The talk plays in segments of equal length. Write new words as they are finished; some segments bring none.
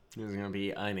This is going to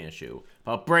be an issue.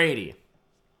 But Brady,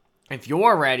 if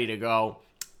you're ready to go,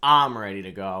 I'm ready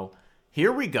to go.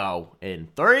 Here we go in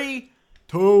 3,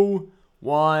 2,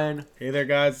 1. Hey there,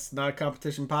 guys. It's Not a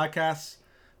Competition Podcast.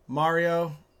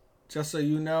 Mario, just so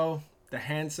you know, the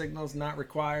hand signal's not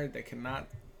required. They cannot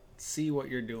see what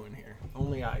you're doing here.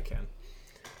 Only I can.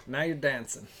 Now you're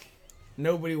dancing.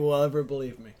 Nobody will ever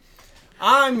believe me.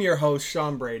 I'm your host,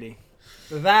 Sean Brady.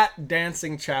 That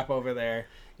dancing chap over there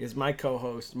is my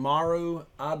co-host, Maru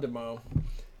Adamo.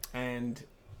 And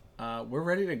we're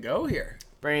ready to go here.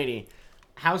 Brady,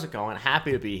 how's it going?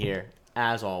 Happy to be here,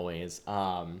 as always.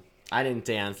 I didn't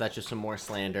dance. That's just some more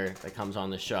slander that comes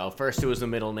on the show. First it was the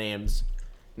middle names.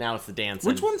 Now it's the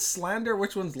dancing. Which one's slander?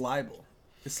 Which one's libel?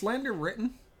 Is slander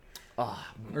written? Or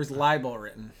is libel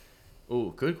written?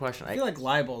 Ooh, good question. I feel like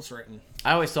libel's written.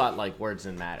 I always thought like words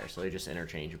didn't matter, so they're just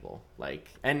interchangeable. Like,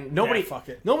 and nobody, fuck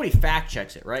it. Nobody fact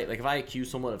checks it, right? Like, if I accuse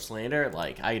someone of slander,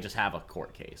 like, I just have a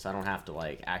court case. I don't have to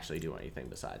like actually do anything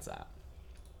besides that.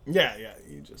 Yeah.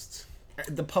 You just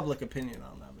the public opinion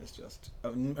on them is just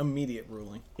an immediate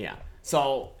ruling. Yeah.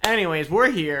 So, anyways,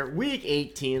 we're here, week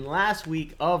 18, last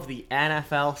week of the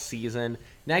NFL season.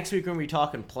 Next week we're gonna be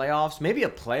talking playoffs, maybe a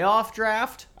playoff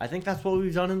draft. I think that's what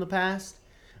we've done in the past.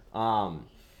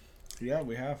 Yeah,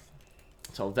 we have.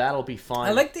 So that'll be fun.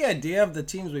 I like the idea of the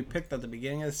teams we picked at the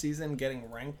beginning of the season getting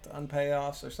ranked on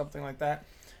payoffs or something like that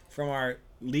from our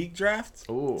league draft.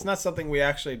 Ooh. It's not something we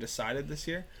actually decided this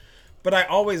year, but I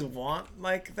always want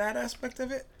like that aspect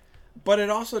of it. But it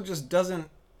also just doesn't.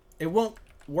 It won't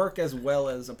work as well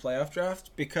as a playoff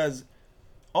draft because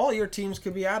all your teams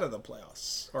could be out of the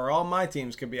playoffs, or all my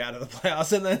teams could be out of the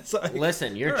playoffs, and then it's like,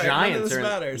 listen, your right, Giants are.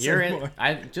 matters You're anymore.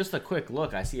 in. Just a quick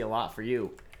look. I see a lot for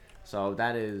you, so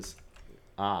that is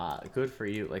good for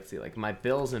you. Like, see, like my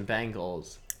Bills and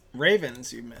Bengals.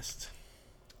 Ravens, you missed.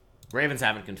 Ravens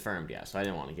haven't confirmed yet, so I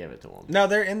didn't want to give it to them. No,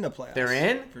 they're in the playoffs. They're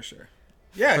in for sure.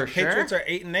 Yeah, For Patriots sure? are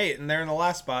 8-8, and they're in the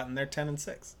last spot, and they're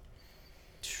 10-6.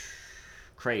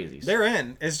 Crazy. They're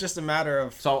in. It's just a matter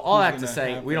of. So all I have who's to gonna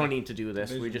say, have we the don't need to do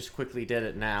this. We division. just quickly did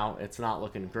it now. It's not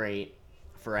looking great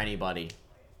for anybody.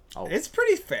 Oh, It's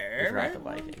pretty fair, We've got right? the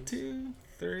 1, Vikings. 2,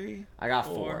 3. I got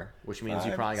 4, 4, which means you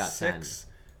 5, probably got 6,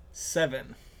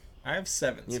 7. I have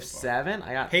 7.10. You have so far. 7?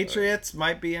 I got Patriots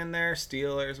might be in there.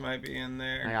 Steelers might be in I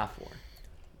there. got 4.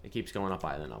 It keeps going up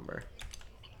by the number.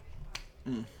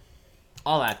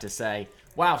 All that to say,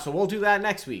 wow, so we'll do that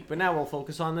next week. But now we'll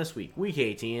focus on this week, week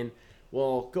 18.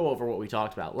 We'll go over what we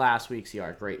talked about last week, see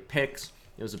our great picks.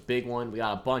 It was a big one. We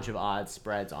got a bunch of odds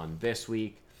spreads on this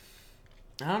week.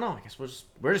 I don't know. I guess we're just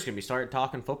going to be starting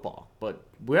talking football. But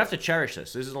we have to cherish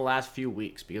this. This is the last few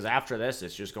weeks because after this,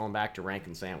 it's just going back to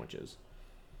ranking sandwiches.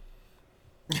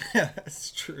 Yeah,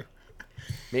 that's true.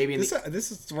 Maybe in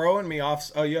This is throwing me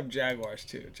off. Oh, you have Jaguars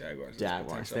too. Jaguars.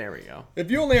 Jaguars. There we go.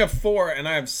 If you only have 4 and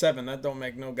I have 7, that don't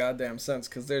make no goddamn sense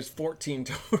because there's 14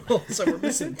 total, so we're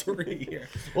missing 3 here.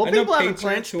 Well, I know people haven't Patriots,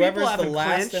 clinched. whoever's People the haven't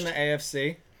last in clinched. the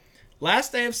AFC.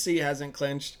 Last AFC hasn't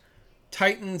clinched.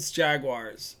 Titans,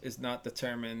 Jaguars is not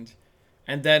determined.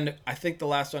 And then I think the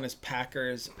last one is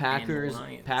Packers, and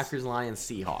Lions. Lions,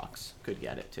 Seahawks could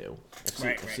get it too. If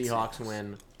Right, Seahawks Seahawks.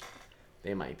 win,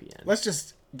 they might be in. Let's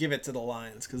just give it to the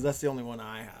Lions because that's the only one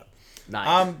I have.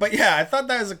 Nice. But yeah, I thought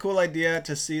that was a cool idea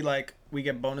to see like we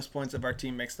get bonus points if our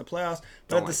team makes the playoffs.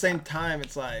 But Don't at the like same that. time,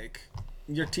 it's like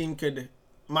your team could.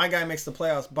 My guy makes the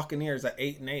playoffs. Buccaneers at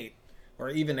 8-8, or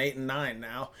even 8-9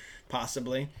 now,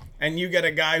 possibly. And you get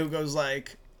a guy who goes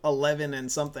like 11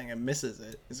 and something and misses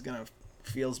it. It's gonna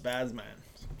feels bad, man.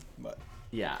 But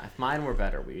Yeah, if mine were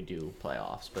better, we would do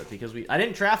playoffs. But because I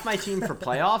didn't draft my team for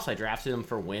playoffs, I drafted them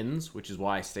for wins, which is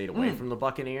why I stayed away from the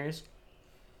Buccaneers.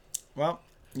 well,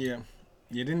 yeah,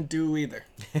 you didn't do either.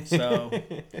 So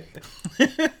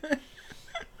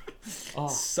Oh,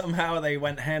 somehow they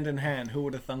went hand in hand. Who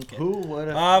would have thunk it? who would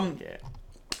have? Yeah.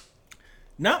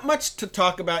 Not much to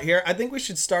talk about here. I think we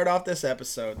should start off this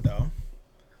episode though.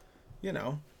 You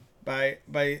know, by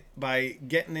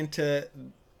getting into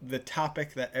the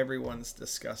topic that everyone's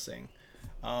discussing.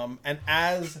 And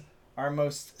as our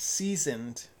most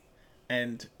seasoned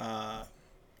and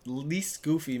least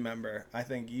goofy member, I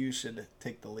think you should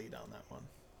take the lead on that one.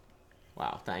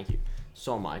 Wow, thank you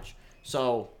so much.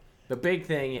 So the big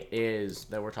thing is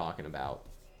that we're talking about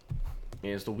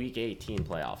is the Week 18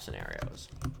 playoff scenarios.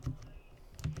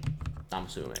 I'm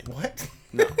assuming. What?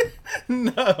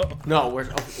 No. No.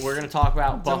 We're gonna talk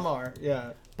about Damar,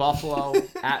 yeah. Buffalo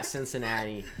at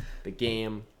Cincinnati. The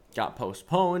game got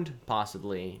postponed,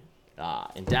 possibly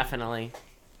indefinitely.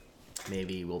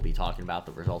 Maybe we'll be talking about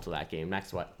the result of that game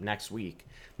next week.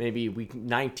 Maybe week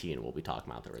 19 we'll be talking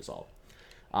about the result.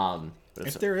 But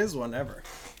If there is one ever.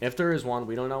 if there is one,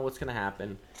 we don't know what's going to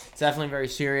happen. It's definitely very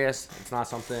serious. It's not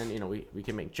something, we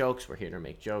can make jokes. We're here to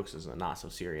make jokes. This is a not so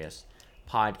serious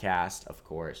podcast, of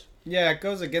course. Yeah, it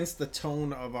goes against the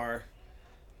tone of our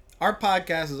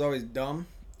podcast is always dumb.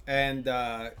 And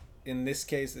in this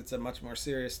case, it's a much more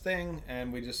serious thing.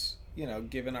 And we just,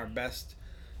 giving our best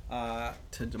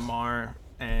to DeMar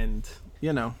and,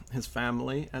 his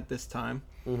family at this time.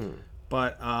 Mm-hmm.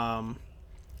 But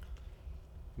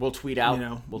we'll tweet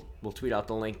out. We'll tweet out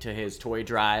the link to his toy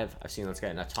drive. I've seen that's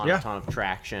getting a ton of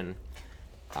traction.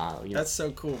 That's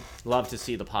so cool. Love to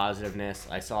see the positiveness.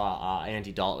 I saw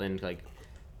Andy Dalton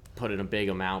put in a big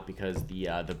amount because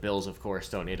the Bills, of course,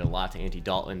 donated a lot to Andy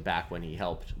Dalton back when he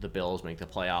helped the Bills make the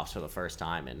playoffs for the first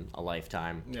time in a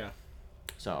lifetime. Yeah.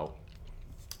 So,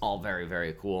 all very,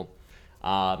 very cool.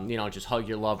 Just hug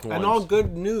your loved ones. And all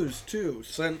good news too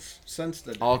since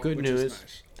the day, all good which news is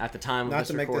nice. at the time of Not this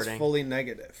to make recording. this fully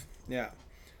negative. Yeah.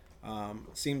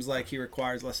 Seems like he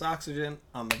requires less oxygen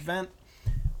on the vent,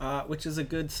 which is a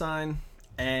good sign.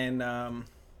 And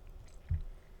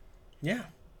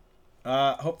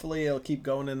hopefully it'll keep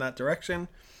going in that direction.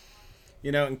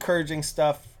 Encouraging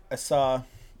stuff. I saw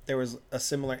there was a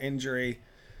similar injury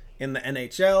in the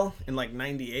NHL in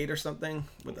 98 or something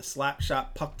with a slap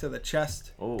shot puck to the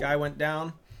chest. Oh. Guy went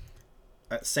down.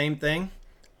 Same thing.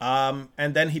 And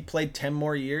then he played 10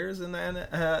 more years in the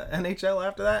NHL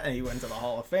after that, and he went to the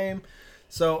Hall of Fame.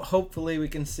 So hopefully we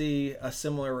can see a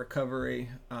similar recovery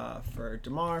for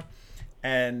DeMar.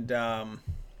 And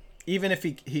even if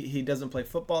he doesn't play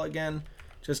football again,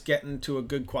 just getting to a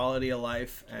good quality of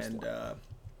life and,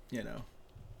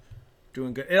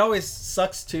 doing good. It always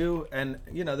sucks too, and,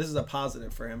 this is a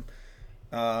positive for him.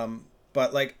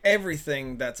 But,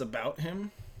 everything that's about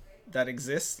him that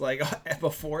exists,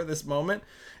 before this moment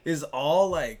is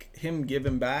all, him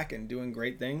giving back and doing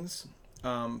great things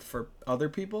for other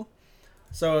people.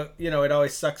 So, it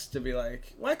always sucks to be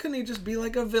like, why couldn't he just be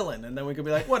like a villain? And then we could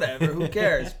be like, whatever, who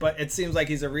cares? But it seems like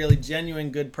he's a really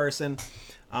genuine good person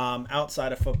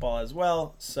outside of football as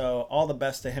well. So all the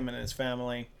best to him and his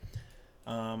family.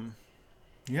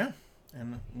 Yeah,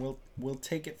 and we'll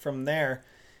take it from there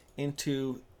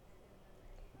into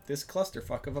this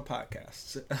clusterfuck of a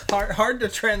podcast. Hard to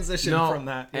transition from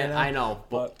that. And I know,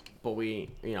 but we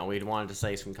wanted to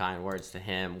say some kind words to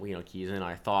him. He's in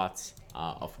our thoughts.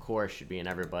 Of course, should be in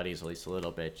everybody's at least a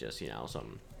little bit. Just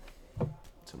some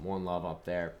one love up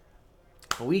there.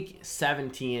 For week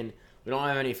 17, we don't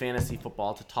have any fantasy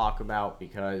football to talk about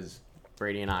because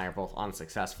Brady and I are both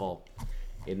unsuccessful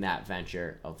in that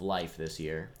venture of life this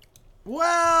year.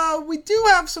 Well, we do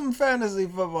have some fantasy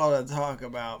football to talk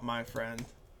about, my friend.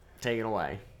 Take it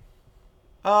away.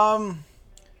 Now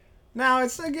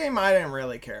it's a game I didn't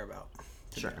really care about,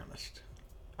 to be honest.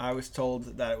 I was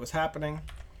told that it was happening.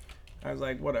 I was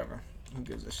like, whatever. Who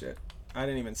gives a shit? I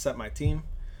didn't even set my team.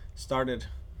 Started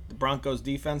the Broncos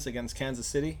defense against Kansas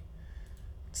City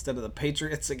instead of the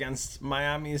Patriots against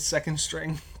Miami's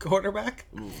second-string quarterback.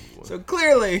 Ooh. So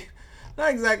clearly, not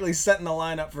exactly setting the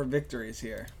lineup for victories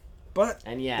here. But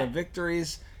the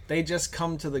victories, they just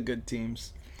come to the good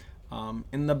teams.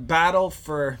 In the battle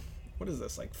for, what is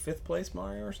this, 5th place,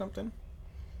 Mario, or something?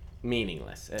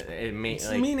 Meaningless.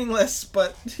 It's meaningless,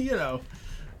 but,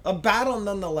 a battle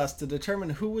nonetheless to determine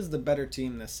who was the better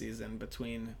team this season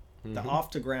between the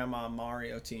off-to-grandma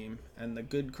Mario team and the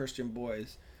good Christian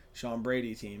boys Sean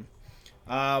Brady team.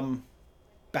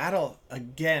 Battle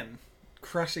again.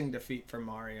 Crushing defeat for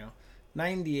Mario.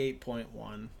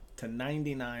 98.1 to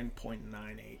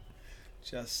 99.98.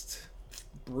 Just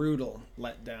brutal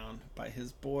letdown by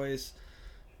his boys.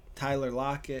 Tyler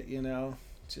Lockett,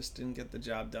 just didn't get the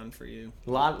job done for you.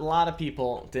 A lot of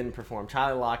people didn't perform.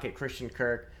 Tyler Lockett, Christian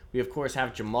Kirk. We, of course,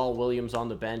 have Jamal Williams on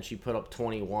the bench. He put up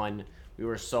 21. We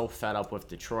were so fed up with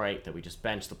Detroit that we just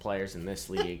benched the players in this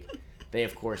league. They,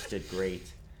 of course, did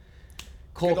great.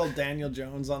 Good old Daniel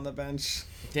Jones on the bench.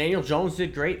 Daniel Jones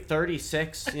did great,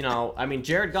 36.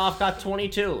 Jared Goff got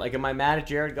 22. Am I mad at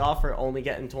Jared Goff for only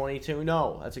getting 22?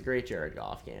 No, that's a great Jared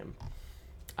Goff game.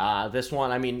 This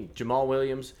one, Jamal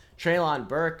Williams, Treylon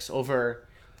Burks over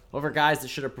guys that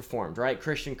should have performed, right?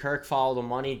 Christian Kirk, follow the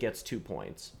money, gets 2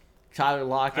 points. Tyler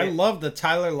Lockett. I love the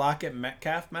Tyler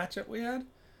Lockett-Metcalf matchup we had.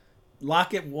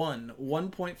 Lockett won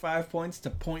 1.5 points to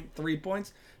 0.3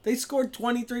 points. They scored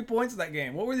 23 points in that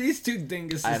game. What were these two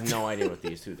dinguses I have no idea what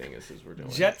these two dinguses were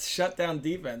doing. Jets shutdown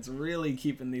defense really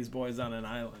keeping these boys on an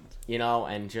island.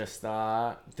 And just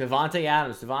Devontae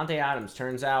Adams.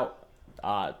 Turns out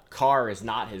Carr is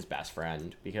not his best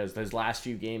friend because his last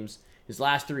 3 games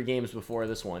before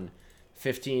this one,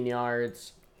 15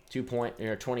 yards,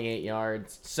 28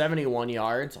 yards, 71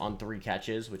 yards on 3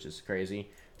 catches, which is crazy.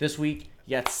 This week,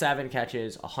 he got 7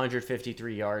 catches,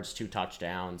 153 yards, 2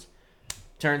 touchdowns.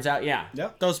 Turns out, yeah.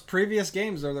 Yep. Those previous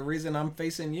games are the reason I'm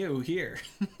facing you here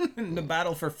in the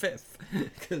battle for 5th,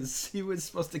 because he was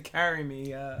supposed to carry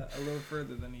me a little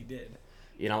further than he did.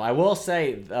 I will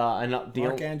say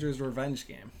Mark Andrews' revenge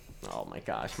game. Oh my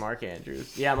gosh, Mark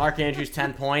Andrews. Yeah, Mark Andrews,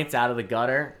 10 points out of the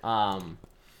gutter.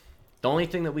 The only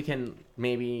thing that we can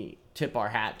maybe tip our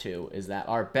hat to is that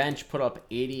our bench put up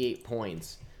 88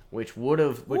 points, which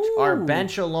our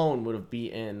bench alone would have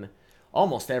beaten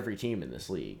almost every team in this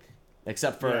league.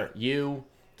 Except for you,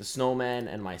 the Snowman,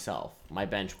 and myself. My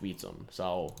bench beats them.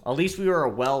 So, at least we were a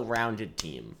well-rounded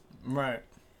team. Right.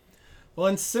 Well,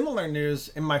 in similar news,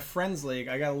 in my friends league,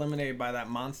 I got eliminated by that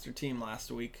monster team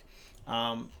last week.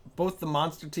 Both the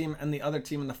monster team and the other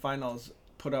team in the finals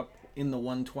put up in the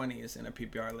 120s in a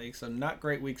PPR league. So, not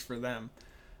great weeks for them.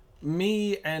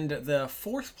 Me and the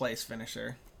 4th place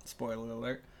finisher, spoiler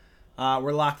alert,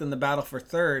 were locked in the battle for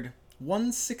 3rd,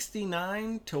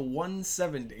 169 to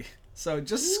 170. So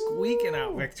just squeaking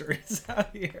out victories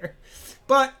out here.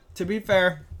 But to be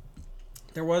fair,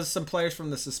 there was some players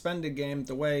from the suspended game.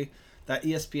 The way that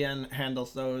ESPN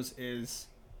handles those is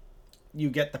you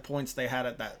get the points they had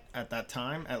at that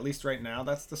time. At least right now,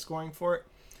 that's the scoring for it.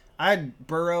 I had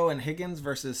Burrow and Higgins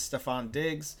versus Stephon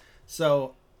Diggs.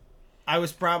 So I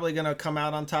was probably going to come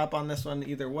out on top on this one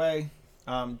either way.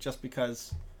 Just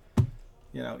because,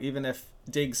 even if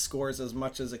Diggs scores as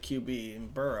much as a QB in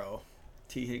Burrow,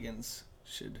 T. Higgins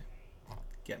should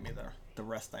get me the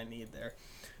rest I need there.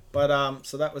 But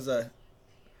so that was a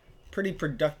pretty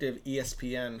productive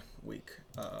ESPN week.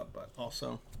 But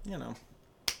also,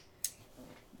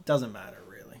 doesn't matter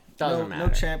really. Doesn't matter.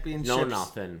 No championships. No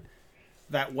nothing.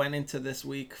 That went into this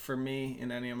week for me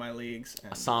in any of my leagues.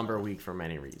 And, a somber week for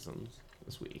many reasons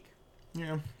this week.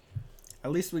 Yeah.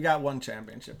 At least we got one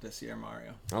championship this year,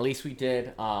 Mario. At least we did.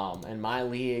 In my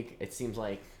league, it seems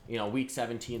like, week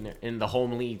 17 in the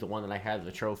home league, the one that I had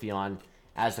the trophy on,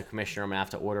 as the commissioner, I'm going to have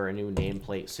to order a new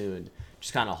nameplate soon.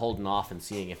 Just kind of holding off and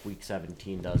seeing if week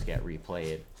 17 does get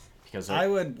replayed. Because I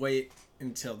would wait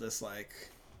until this,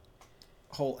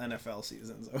 whole NFL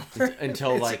season's over.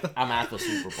 Until, I'm at the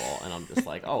Super Bowl and I'm just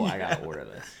like, oh, I got to order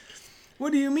this.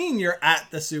 What do you mean you're at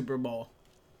the Super Bowl?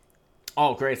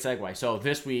 Oh, great segue. So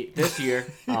this year,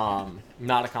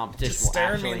 not a competition. Just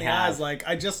staring me in the eyes like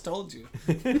I just told you.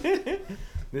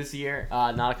 This year,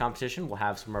 not a competition. We'll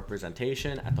have some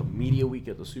representation at the media week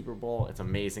of the Super Bowl. It's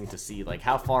amazing to see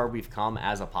how far we've come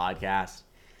as a podcast.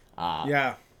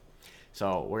 Yeah.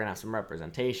 So we're gonna have some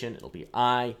representation. It'll be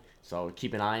I. So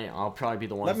keep an eye. I'll probably be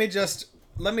the one. Let me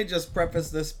just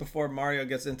preface this before Mario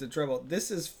gets into trouble.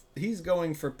 He's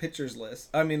going for pitchers list.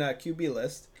 I mean, QB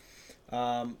list.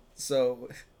 So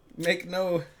make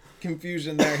no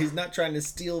confusion there. He's not trying to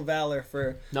steal valor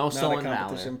for not a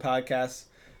competition podcast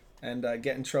and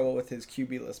get in trouble with his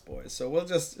QB list boys. So we'll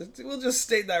just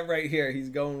state that right here. He's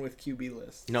going with QB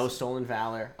list. No stolen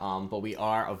valor. But we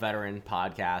are a veteran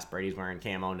podcast. Brady's wearing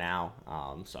camo now.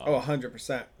 So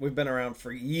 100%. We've been around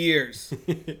for years.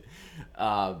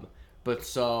 But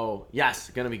so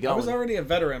yes, gonna be going. I was already a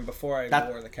veteran before I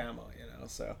wore the camo.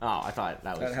 So I thought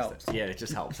that helps. Yeah, it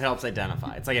just helps. It helps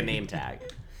identify. It's like a name tag.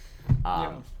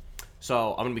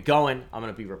 So I'm gonna be going. I'm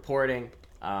gonna be reporting.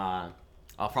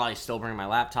 I'll probably still bring my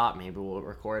laptop. Maybe we'll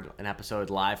record an episode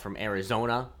live from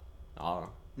Arizona. I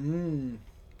don't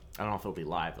know if it'll be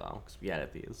live though, because we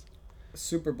edit these.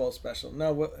 Super Bowl special.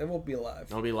 No, it won't be live.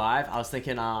 It'll be live. I was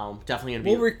thinking definitely gonna be.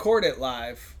 We'll record it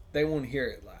live. They won't hear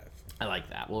it live. I like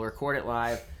that. We'll record it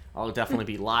live. I'll definitely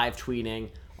be live tweeting.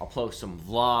 I'll post some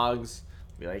vlogs.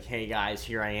 Be like, hey guys,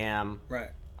 here I am.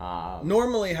 Right.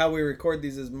 Normally how we record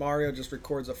these is Mario just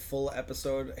records a full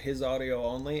episode, his audio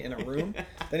only, in a room.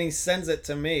 Then he sends it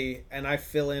to me, and I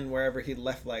fill in wherever he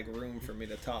left room for me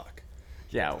to talk.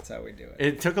 Yeah. That's how we do it.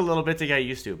 It took a little bit to get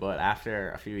used to, but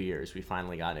after a few years, we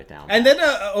finally got it down. And then,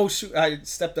 oh shoot, I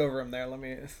stepped over him there. Let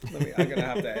me. I'm gonna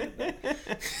have to edit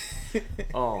that.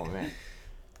 Oh man.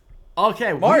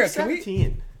 Okay, Mario, week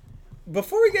 17.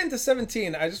 Before we get into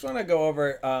 17, I just want to go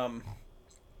over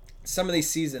some of these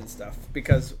season stuff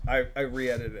because I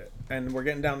re-edited it and we're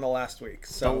getting down to last week.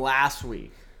 So the last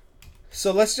week.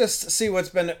 So let's just see what's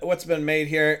been made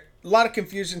here. A lot of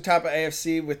confusion top of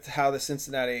AFC with how the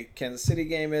Cincinnati Kansas City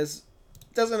game is.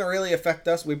 Doesn't really affect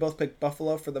us. We both picked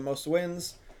Buffalo for the most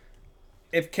wins.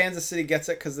 If Kansas City gets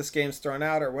it because this game's thrown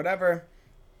out or whatever,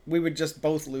 we would just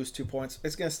both lose 2 points.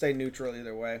 It's going to stay neutral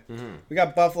either way. Mm-hmm. We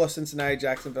got Buffalo, Cincinnati,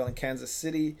 Jacksonville, and Kansas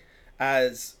City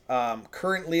as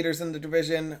current leaders in the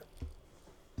division.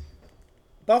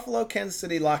 Buffalo, Kansas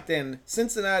City locked in.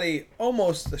 Cincinnati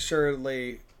almost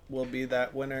assuredly will be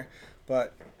that winner,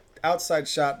 but outside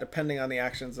shot, depending on the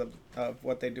actions of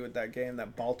what they do with that game,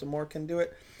 that Baltimore can do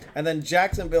it. And then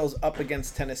Jacksonville's up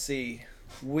against Tennessee,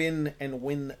 win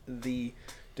the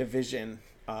division.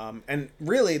 And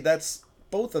really, that's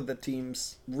both of the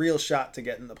teams' real shot to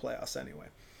get in the playoffs anyway.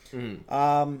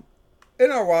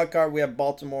 In our wild card, we have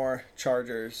Baltimore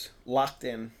Chargers locked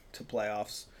in to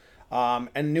playoffs.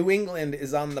 And New England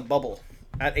is on the bubble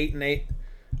at 8-8.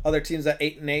 Other teams at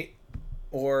 8-8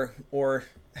 or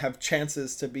have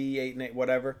chances to be 8-8,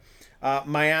 whatever.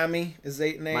 Miami is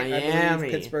 8-8. I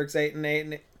believe Pittsburgh's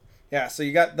 8-8. Yeah, so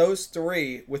you got those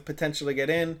three with potential to get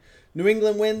in. New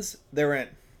England wins, they're in.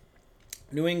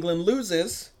 New England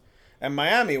loses, and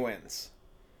Miami wins.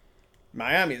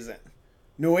 Miami's in.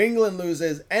 New England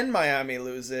loses and Miami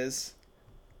loses.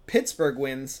 Pittsburgh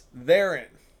wins, they're in.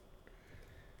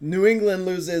 New England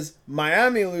loses,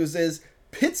 Miami loses,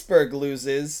 Pittsburgh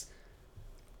loses,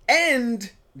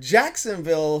 and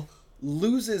Jacksonville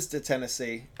loses to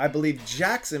Tennessee. I believe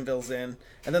Jacksonville's in.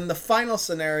 And then the final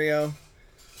scenario,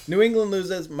 New England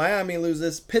loses, Miami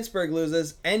loses, Pittsburgh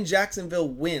loses, and Jacksonville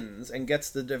wins and gets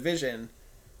the division.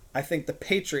 I think the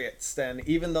Patriots then,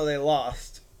 even though they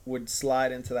lost, would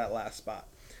slide into that last spot.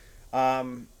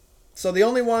 So the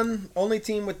only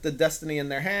team with the destiny in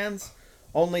their hands,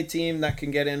 only team that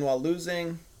can get in while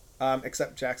losing,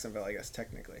 except Jacksonville, I guess,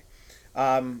 technically.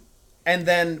 And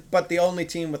then, but the only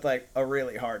team with like a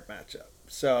really hard matchup.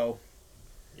 So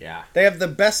yeah, they have the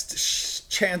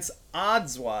best chance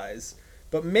odds-wise,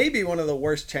 but maybe one of the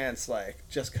worst chance, like,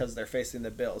 just because they're facing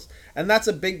the Bills. And that's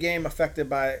a big game affected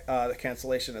by the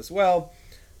cancellation as well,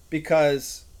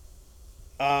 because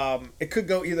it could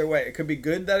go either way. It could be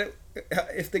good that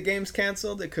if the game's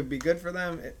canceled, it could be good for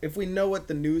them. If we know what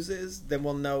the news is, then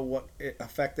we'll know what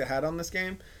effect it had on this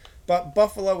game. But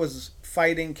Buffalo was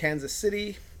fighting Kansas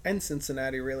City and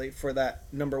Cincinnati, really, for that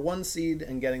number 1 seed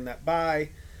and getting that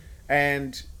bye.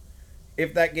 And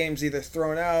if that game's either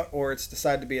thrown out or it's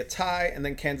decided to be a tie and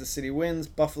then Kansas City wins,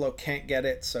 Buffalo can't get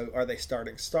it. So are they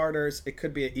starting starters? It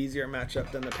could be an easier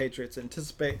matchup than the Patriots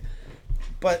anticipate.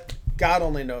 But God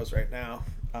only knows right now.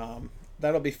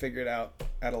 That'll be figured out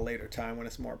at a later time when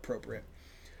it's more appropriate.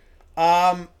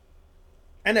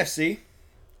 NFC.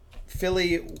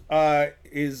 Philly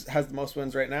has the most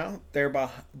wins right now. They're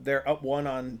up 1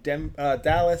 on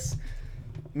Dallas,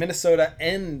 Minnesota,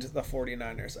 and the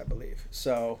 49ers, I believe.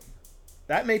 So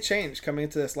that may change coming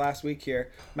into this last week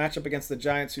here. Matchup against the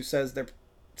Giants, who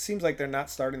seems like they're not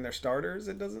starting their starters.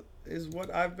 Is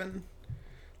what I've been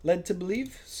led to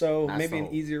believe. So maybe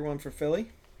an easier one for Philly.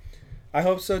 I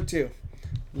hope so too.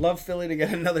 Love Philly to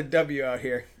get another W out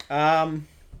here.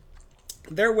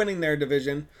 They're winning their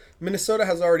division. Minnesota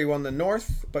has already won the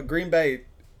North, but Green Bay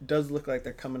does look like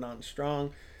they're coming on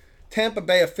strong. Tampa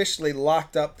Bay officially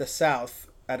locked up the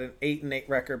South at an 8-8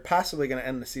 record, possibly going to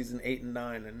end the season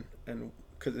 8-9, and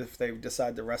because if they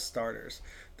decide to rest starters,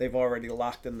 they've already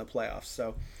locked in the playoffs.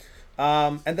 So,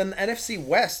 and then the NFC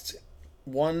West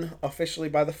won officially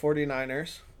by the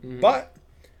 49ers, but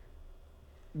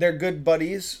their good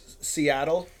buddies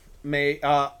Seattle may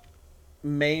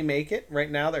make it.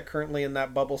 Right now, they're currently in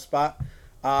that bubble spot.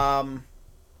 I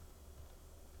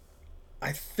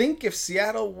think if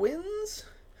Seattle wins,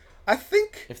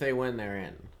 if they win, they're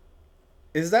in.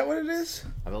 Is that what it is?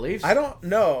 I believe so. I don't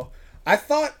know. I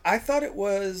thought it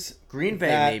was Green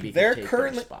Bay maybe they're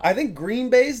currently their spot. I think Green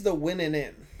Bay's the winning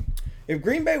in. If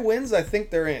Green Bay wins, I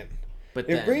think they're in. But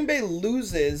if Green Bay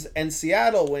loses and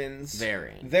Seattle wins,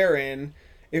 they're in.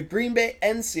 If Green Bay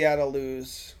and Seattle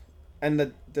lose, and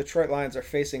the Detroit Lions are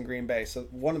facing Green Bay, so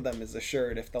one of them is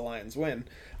assured if the Lions win,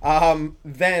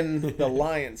 then the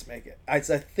Lions make it. I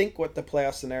think what the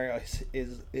playoff scenario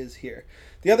is here.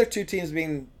 The other two teams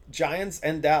being Giants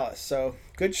and Dallas. So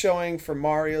good showing for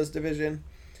Mario's division.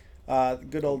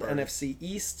 Good old NFC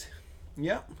East.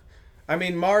 Yep. I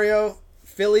mean, Mario,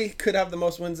 Philly could have the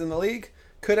most wins in the league.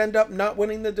 Could end up not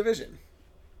winning the division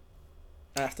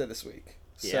after this week.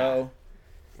 Yeah. So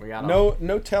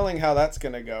no telling how that's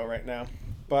going to go right now.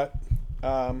 But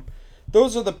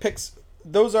those are the picks.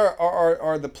 Those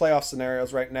are the playoff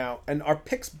scenarios right now. And our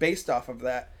picks based off of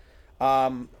that.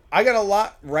 I got a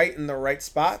lot right in the right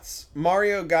spots.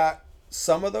 Mario got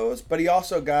some of those, but he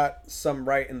also got some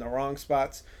right in the wrong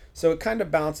spots. So it kind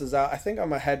of balances out. I think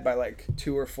I'm ahead by like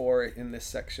 2 or 4 in this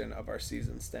section of our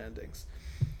season standings.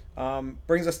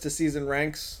 Brings us to season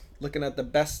ranks, looking at the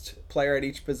best player at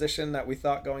each position that we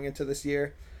thought going into this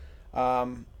year.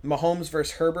 Mahomes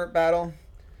versus Herbert battle.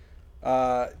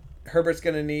 Herbert's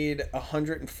going to need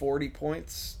 140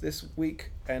 points this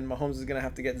week, and Mahomes is going to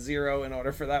have to get 0 in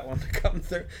order for that one to come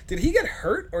through. Did he get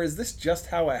hurt, or is this just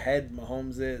how ahead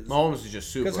Mahomes is? Mahomes is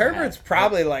just super. Because Herbert's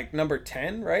probably like number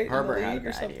 10, right? Herbert had a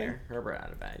bad year. Herbert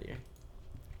had a bad year.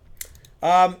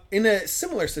 In a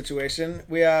similar situation,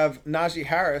 we have Najee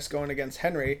Harris going against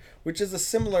Henry, which is a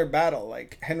similar battle.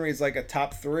 Like, Henry's like a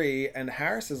top 3, and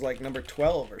Harris is like number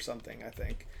 12 or something, I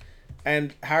think.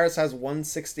 And Harris has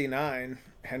 169.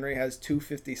 Henry has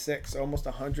 256. Almost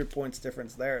 100 points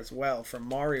difference there as well from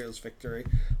Mario's victory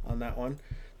on that one.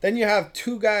 Then you have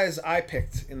 2 guys I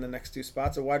picked in the next 2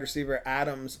 spots. A wide receiver,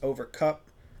 Adams over Kupp.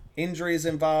 Injuries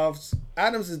involved.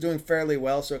 Adams is doing fairly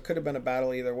well, so it could have been a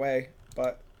battle either way.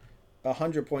 But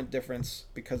 100-point difference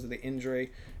because of the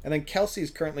injury. And then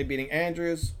Kelsey's currently beating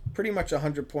Andrews. Pretty much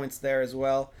 100 points there as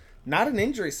well. Not an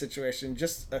injury situation,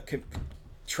 just a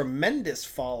tremendous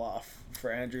fall off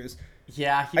for Andrews.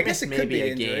 Yeah, I guess it could be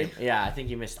a game. Yeah, I think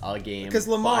he missed a game. Because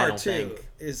Lamar, too,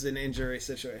 is an injury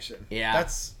situation. Yeah.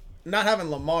 That's not having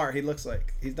Lamar, he looks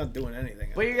like he's not doing anything.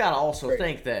 But you got to also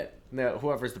think that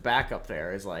whoever's the backup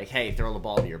there is like, hey, throw the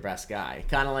ball to your best guy.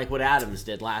 Kind of like what Adams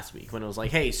did last week when it was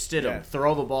like, hey, Stidham,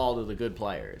 throw the ball to the good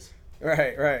players.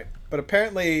 Right. But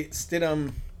apparently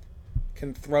Stidham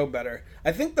can throw better.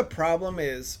 I think the problem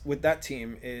is with that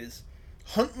team is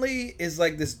Huntley is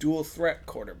like this dual threat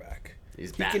quarterback. He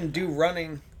can do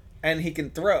running and he can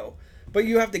throw. But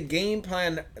you have to game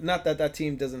plan. Not that that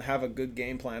team doesn't have a good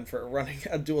game plan for running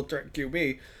a dual threat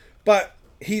QB, but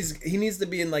he needs to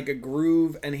be in like a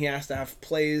groove, and he has to have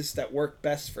plays that work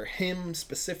best for him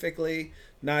specifically,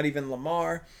 not even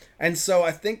Lamar. And so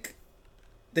I think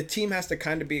the team has to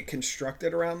kind of be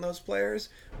constructed around those players.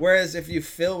 Whereas if you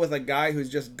fill with a guy who's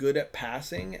just good at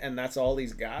passing and that's all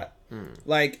he's got,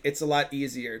 like it's a lot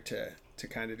easier to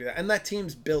kind of do that. And that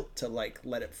team's built to like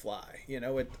let it fly,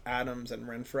 with Adams and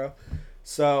Renfro.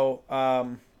 So I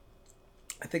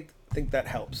think that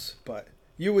helps. But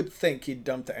you would think he'd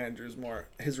dump to Andrews more.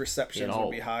 His receptions would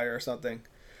be higher or something.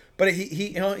 But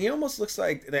he almost looks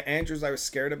like the Andrews I was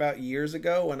scared about years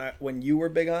ago when you were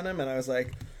big on him, and I was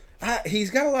like, he's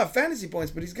got a lot of fantasy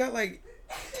points, but he's got like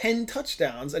 10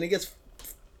 touchdowns, and he gets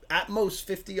at most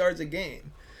 50 yards a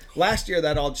game. Last year,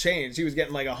 that all changed. He was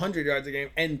getting like 100 yards a game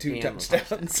and 2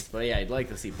 touchdowns. But yeah, you'd like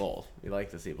to see both.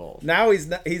 Now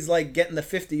he's like getting the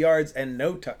 50 yards and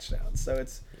no touchdowns. So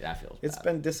it's bad.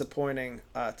 Been disappointing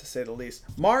to say the least.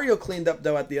 Mario cleaned up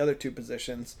though at the other 2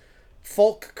 positions.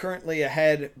 Folk currently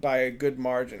ahead by a good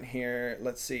margin here.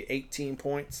 Let's see, 18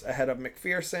 points ahead of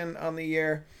McPherson on the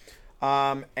year.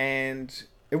 And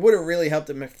it would have really helped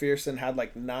if McPherson had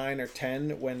like 9 or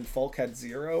 10 when Folk had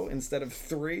 0 instead of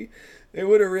 3. It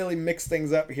would have really mixed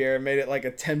things up here and made it like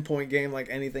a 10-point game, like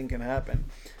anything can happen.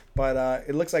 But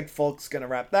it looks like Folk's going to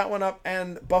wrap that one up,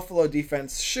 and Buffalo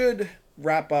defense should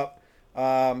wrap up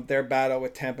their battle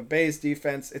with Tampa Bay's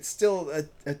defense. It's still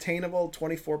attainable,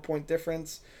 24-point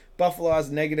difference. Buffalo has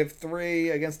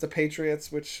 -3 against the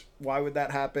Patriots, which why would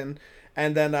that happen?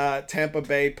 And then Tampa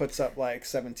Bay puts up like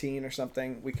 17 or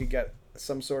something. We could get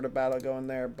some sort of battle going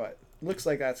there, but looks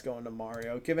like that's going to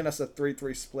Mario, giving us a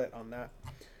 3-3 split on that.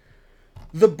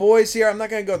 The boys here, I'm not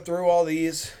going to go through all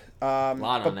these,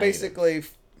 but basically,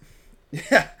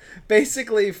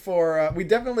 for we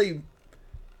definitely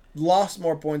lost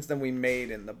more points than we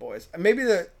made in the boys. Maybe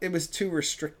it was too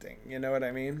restricting, you know what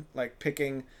I mean? Like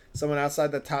picking someone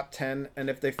outside the top 10, and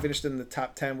if they finished in the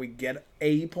top 10, we get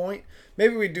a point.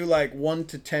 Maybe we do like 1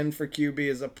 to 10 for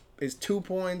QB is 2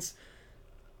 points,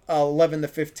 11 to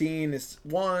 15 is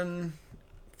 1.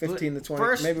 15 to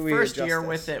 20. Maybe we first adjust year this.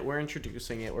 with it. We're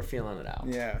introducing it. We're feeling it out.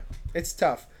 Yeah, it's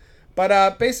tough,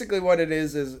 but basically what it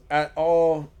is at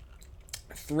all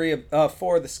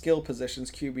 4 of the skill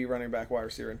positions: QB, running back, wide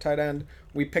receiver, and tight end.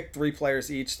 We picked 3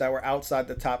 players each that were outside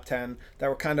the top 10, that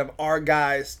were kind of our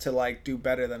guys to like do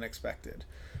better than expected.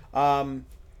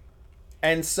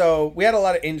 And so we had a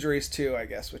lot of injuries too, I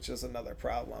guess, which is another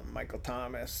problem. Michael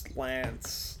Thomas,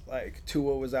 Lance, like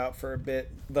Tua was out for a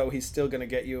bit, though he's still going to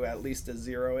get you at least a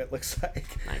 0, it looks like.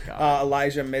 My God.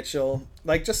 Elijah Mitchell,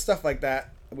 like just stuff like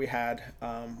that we had,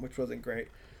 which wasn't great.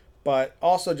 But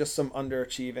also just some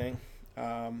underachieving.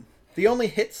 The only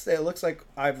hits that it looks like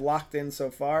I've locked in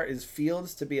so far is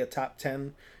Fields to be a top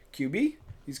 10 QB.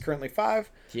 He's currently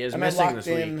 5. He is missing this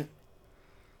week.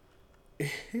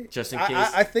 Just in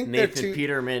case I think Nathan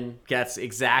Peterman gets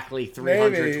exactly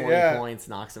 320 points,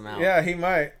 knocks him out. Yeah, he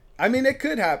might. I mean, it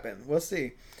could happen. We'll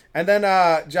see. And then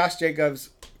Josh Jacobs,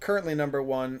 currently number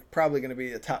 1, probably going to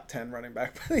be a top 10 running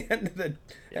back by the end of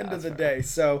the day.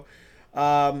 So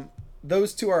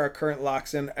those 2 are our current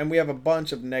locks in, and we have a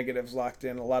bunch of negatives locked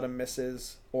in, a lot of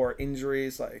misses or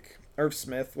injuries, Irv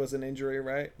Smith was an injury,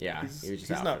 right? Yeah, he's he was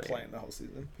just he's out not for the playing game. the whole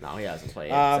season. No, he hasn't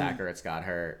played. Um, Zach Ertz got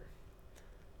hurt.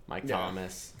 Mike Yeah.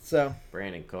 Thomas, So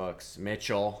Brandon Cooks,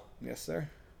 Mitchell. yes, sir.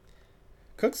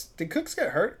 Did Cooks get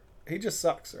hurt? He just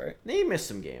sucks, right? He missed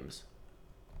some games.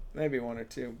 Maybe one or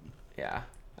two. Yeah.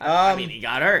 I Um, mean, he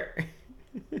got hurt.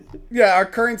 Yeah, our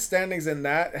current standings in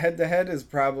that head-to-head is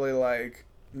probably like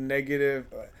negative.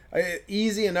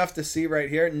 Easy enough to see right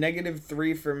here.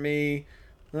 -3 for me.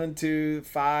 1, 2,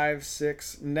 5,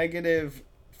 6.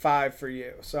 -5 for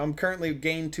you. So I'm currently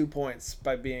gained 2 points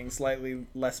by being slightly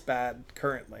less bad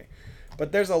currently.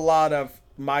 But there's a lot of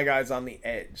my guys on the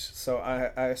edge. So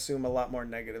I assume a lot more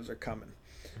negatives are coming.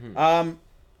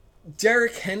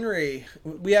 Derrick Henry.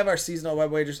 We have our seasonal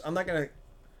web wagers. I'm not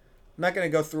gonna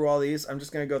go through all these. I'm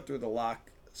just gonna go through the lock.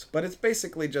 But it's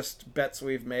basically just bets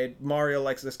we've made. Mario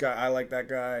likes this guy. I like that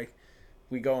guy.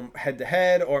 We go head to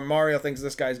head. Or Mario thinks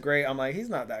this guy's great. I'm like, he's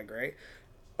not that great.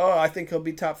 Oh, I think he'll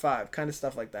be top 5. Kind of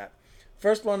stuff like that.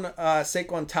 First one,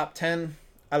 Saquon top 10.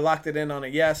 I locked it in on a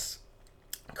yes.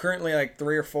 Currently like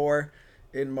 3 or 4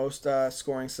 in most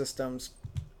scoring systems.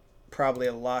 Probably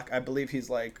a lock. I believe he's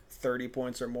like 30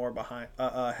 points or more behind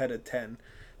ahead of 10.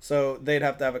 So they'd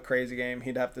have to have a crazy game.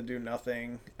 He'd have to do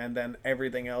nothing, and then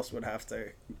everything else would have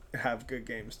to have good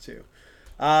games too.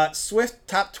 Swift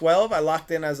top 12. I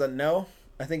locked in as a no.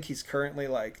 I think he's currently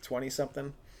like 20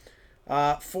 something.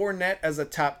 Fournette as a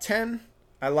top 10.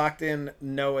 I locked in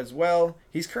no as well.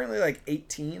 He's currently like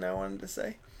 18. I wanted to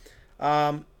say.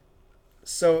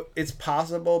 So it's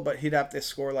possible, but he'd have to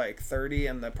score like 30,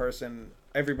 and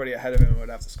everybody ahead of him would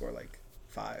have to score like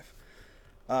 5.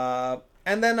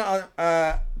 And then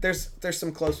there's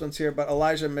some close ones here, but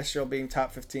Elijah Mitchell being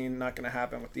top 15, not going to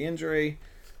happen with the injury.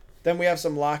 Then we have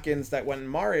some lock-ins that went in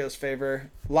Mario's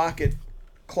favor. Lockett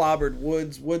clobbered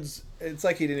Woods. Woods, it's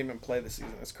like he didn't even play this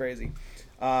season. It's crazy.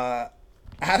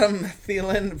 Adam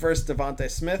Thielen versus Devontae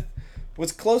Smith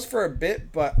was close for a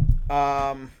bit, but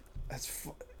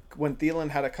when Thielen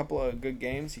had a couple of good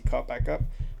games, he caught back up,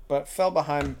 but fell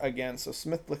behind again. So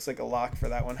Smith looks like a lock for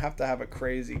that one. Have to have a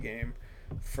crazy game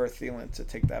for Thielen to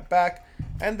take that back.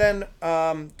 And then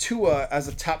Tua as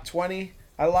a top 20.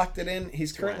 I locked it in.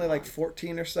 He's currently like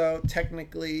 14 or so.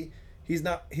 Technically, he's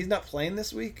not playing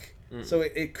this week. So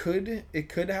it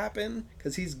could happen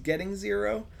because he's getting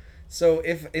 0. So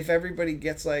if everybody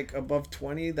gets like above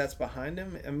 20 that's behind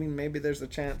him, I mean, maybe there's a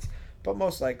chance. But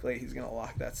most likely he's going to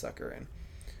lock that sucker in.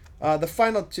 The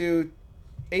final 2,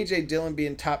 A.J. Dillon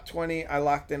being top 20. I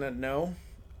locked in a no.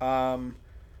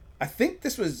 I think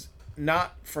this was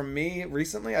not from me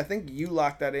recently. I think you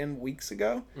locked that in weeks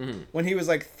ago when he was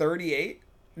like 38.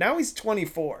 Now he's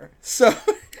 24. So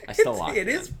I still locked it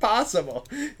is possible.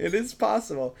 It is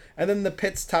possible. And then the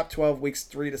Pitts top 12 weeks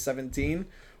 3 to 17.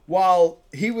 While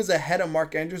he was ahead of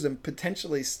Mark Andrews and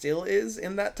potentially still is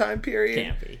in that time period,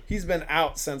 Can't be. He's been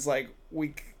out since like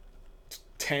week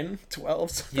 10,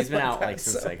 12. He's been out that, like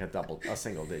since so. like a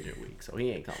single digit week, so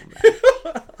he ain't coming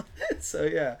back. So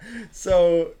yeah.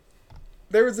 So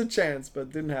there was a chance,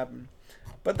 but didn't happen.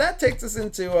 But that takes us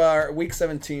into our week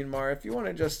 17, Mar. If you want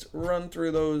to just run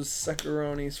through those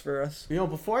suckeronis for us. You know,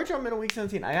 before I jump into week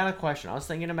 17, I got a question. I was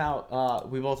thinking about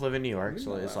we both live in New York,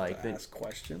 so You're it's allowed like to ask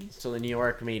questions. so the New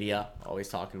York media always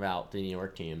talking about the New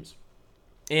York teams.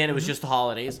 And it was just the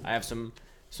holidays. I have some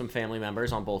family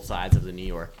members on both sides of the New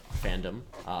York fandom,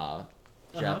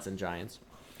 Jets and Giants.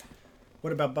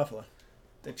 What about Buffalo?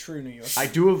 The true New York. I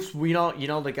do have, you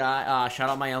know the guy, shout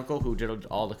out my uncle who did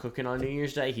all the cooking on New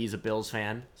Year's Day. He's a Bills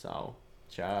fan, so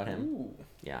shout out him. Ooh.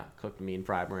 Yeah, cooked me in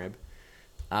prime rib.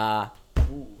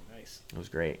 Ooh, nice. It was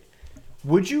great.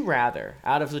 Would you rather,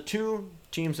 out of the 2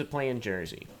 teams that play in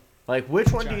Jersey, like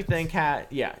which one do you think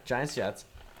Giants, Jets,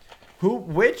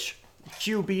 which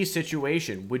QB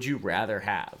situation would you rather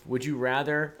have? Would you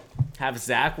rather have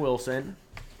Zach Wilson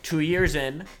 2 years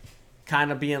in,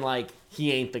 kind of being like,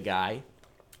 he ain't the guy?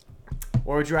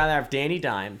 Or would you rather have Danny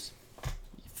Dimes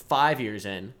 5 years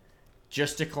in,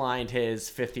 just declined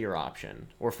his 5th-year option?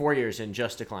 Or 4 years in,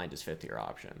 just declined his 5th-year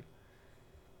option?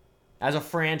 As a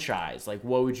franchise, like,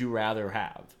 what would you rather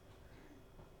have?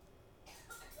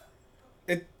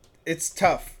 It's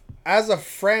tough. As a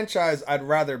franchise, I'd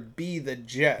rather be the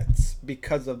Jets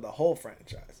because of the whole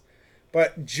franchise.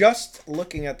 But just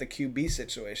looking at the QB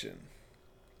situation,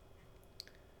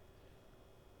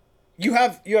 you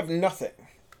have nothing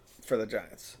for the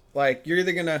Giants. Like, you're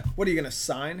either what are you gonna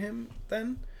sign him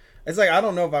then? It's like, I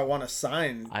don't know if I want to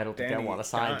sign. I don't think I want to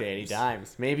sign Danny Dimes.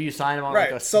 Dimes. Maybe you sign him on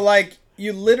Right. like a So like,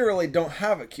 you literally don't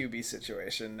have a QB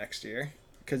situation next year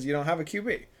because you don't have a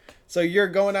QB. So you're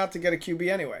going out to get a QB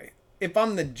anyway. If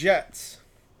I'm the Jets,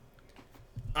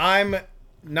 I'm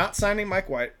not signing Mike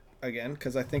White. again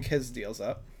because I think his deal's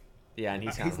up. Yeah, and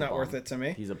he's not worth it to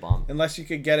me. He's a bum. Unless you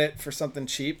could get it for something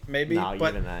cheap, maybe. No,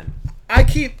 but even then. I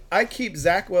keep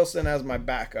Zach Wilson as my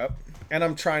backup, and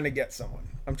I'm trying to get someone.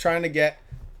 I'm trying to get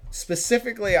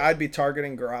specifically. I'd be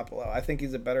targeting Garoppolo. I think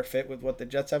he's a better fit with what the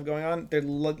Jets have going on. They're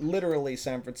literally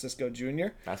San Francisco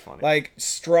Junior. That's funny. Like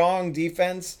strong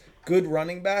defense, good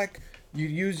running back. You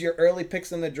use your early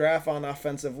picks in the draft on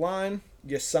offensive line.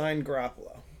 You sign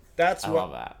Garoppolo. That's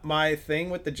what my thing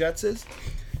with the Jets is.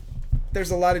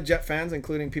 There's a lot of Jet fans,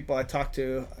 including people I talk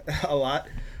to a lot,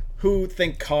 who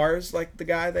think Carr's like the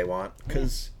guy they want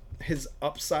because his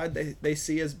upside they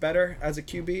see as better as a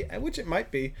QB, which it might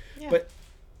be. Yeah. But,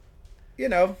 you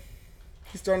know,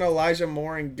 he's throwing Elijah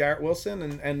Moore and Garrett Wilson,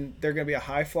 and they're going to be a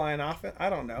high-flying offense. I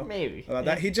don't know. Maybe. About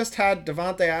that. He just had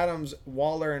Devontae Adams,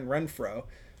 Waller, and Renfro.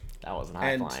 That wasn't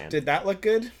high-flying. And did that look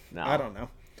good? No. I don't know.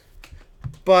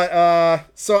 But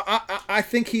so I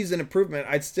think he's an improvement.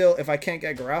 I'd still, if I can't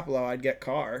get Garoppolo, I'd get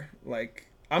Carr. Like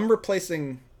I'm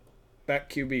replacing that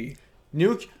QB.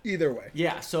 Nuke. Either way.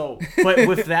 Yeah. So, but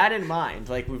with that in mind,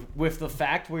 like with the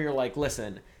fact where you're like,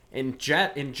 listen, in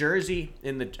Jersey,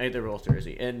 in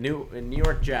New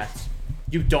York Jets,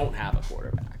 you don't have a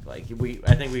quarterback. Like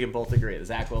I think we can both agree that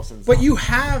Zach Wilson's. But you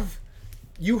have.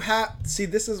 See,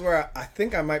 this is where I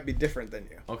think I might be different than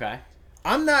you. Okay.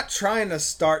 I'm not trying to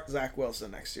start Zach Wilson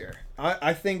next year.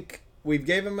 I think we've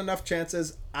gave him enough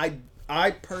chances.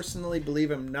 I personally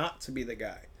believe him not to be the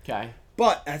guy. Okay.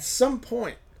 But at some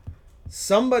point,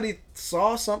 somebody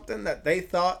saw something that they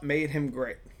thought made him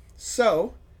great.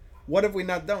 So, what have we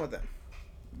not done with him?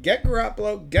 Get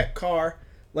Garoppolo, get Carr,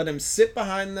 let him sit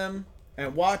behind them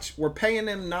and watch. We're paying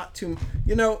him not to,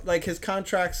 like his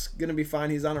contract's going to be fine.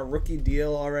 He's on a rookie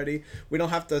deal already. We don't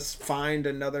have to find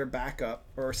another backup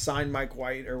or sign Mike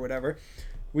White or whatever.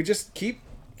 We just keep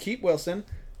Wilson.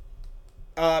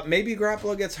 Maybe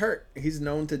Garoppolo gets hurt. He's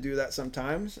known to do that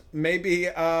sometimes. Maybe,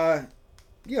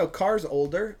 Carr's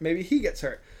older. Maybe he gets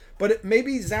hurt. But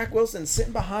maybe Zach Wilson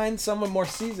sitting behind someone more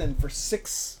seasoned for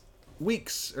 6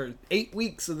 weeks or 8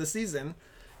 weeks of the season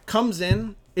comes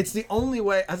in. It's the only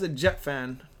way, as a Jet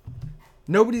fan,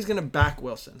 nobody's going to back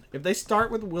Wilson. If they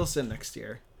start with Wilson next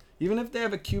year, even if they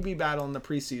have a QB battle in the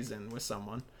preseason with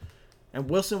someone, and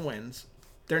Wilson wins,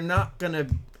 they're not going to...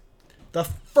 The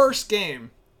first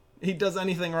game he does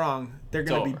anything wrong, they're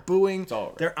going to be booing.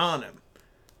 They're on him.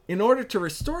 In order to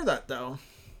restore that, though,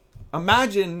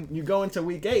 imagine you go into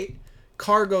week 8,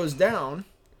 Carr goes down,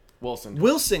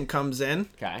 Wilson comes in,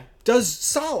 does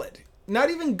solid. Not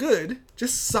even good,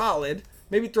 just solid.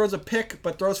 Maybe throws a pick,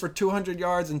 but throws for 200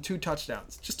 yards and 2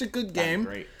 touchdowns. Just a good game.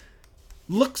 Great.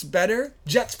 Looks better.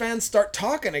 Jets fans start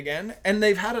talking again, and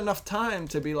they've had enough time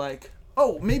to be like,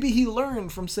 oh, maybe he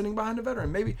learned from sitting behind a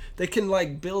veteran. Maybe they can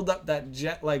build up that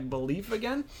Jet belief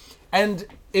again. And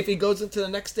if he goes into the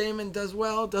next game and does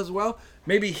well,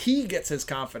 maybe he gets his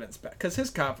confidence back, because his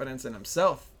confidence in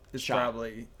himself is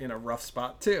probably in a rough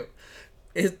spot too.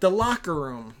 It's the locker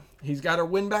room. He's got to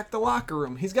win back the locker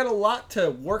room. He's got a lot to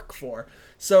work for.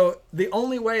 So the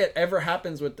only way it ever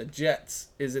happens with the Jets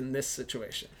is in this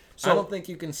situation. So I don't think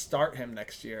you can start him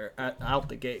next year out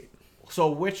the gate.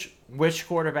 So which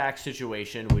quarterback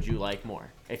situation would you like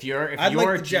more? I'd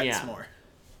like the Jets more.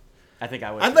 I think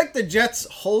I would. I'd like the Jets'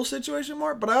 whole situation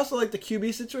more, but I also like the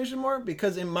QB situation more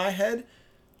because in my head,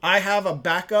 I have a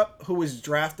backup who was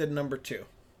drafted number 2.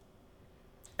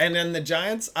 And then the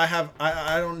Giants,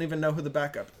 I don't even know who the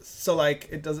backup is. So I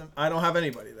don't have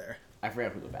anybody there. I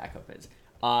forgot who the backup is.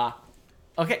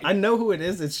 Okay. I know who it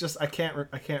is. It's just I can't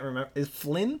remember. Is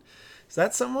Flynn? Is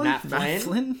that someone? Matt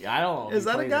Flynn? Yeah, I don't know. Is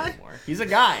that a guy? Anymore. He's a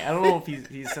guy. I don't know if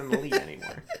he's in the league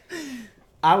anymore.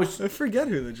 I forget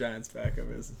who the Giants backup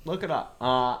is. Look it up.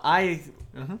 I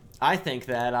think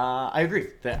that I agree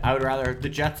that I would rather the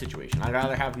Jets situation. I'd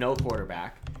rather have no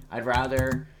quarterback. I'd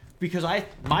rather because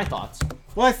my thoughts.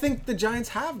 Well, I think the Giants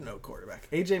have no quarterback.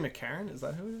 AJ McCarron, is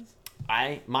that who it is?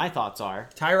 My thoughts are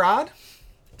Tyrod.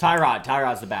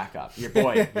 Tyrod's the backup. Your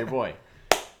boy.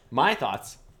 My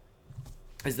thoughts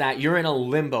is that you're in a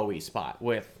limbo-y spot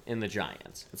in the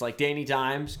Giants. It's like Danny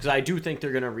Dimes, because I do think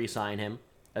they're going to re-sign him.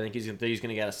 I think he's going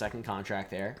to get a second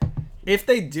contract there. If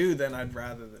they do, then I'd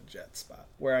rather the Jets spot,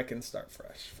 where I can start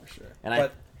fresh, for sure.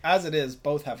 But as it is,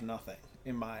 both have nothing,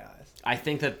 in my eyes. I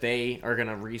think that they are going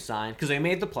to re-sign, because they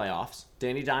made the playoffs.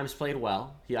 Danny Dimes played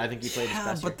well. I think he played his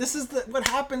best but year. this is what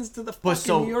happens to the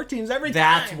fucking New York teams every time.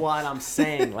 That's what I'm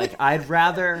saying. I'd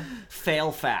rather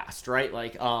fail fast, right?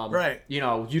 Right.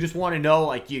 You just want to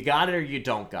know, you got it or you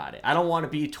don't got it. I don't want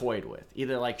to be toyed with.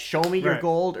 Either, show me your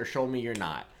gold or show me you're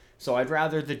not. So I'd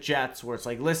rather the Jets, where it's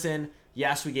listen,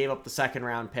 yes, we gave up the second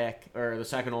round pick, or the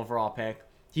second overall pick.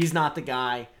 He's not the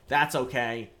guy. That's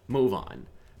okay. Move on.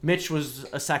 Mitch was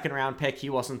a second-round pick. He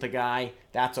wasn't the guy.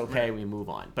 That's okay. Right. We move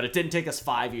on. But it didn't take us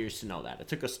 5 years to know that. It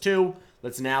took us 2.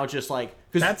 Let's now just like...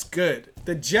 That's good.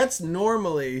 The Jets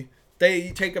normally,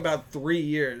 they take about 3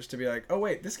 years to be like, oh,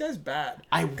 wait, this guy's bad.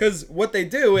 Because what they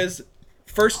do is,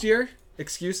 first year,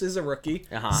 excuse is a rookie.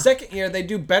 Second year, they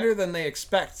do better than they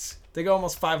expect. They go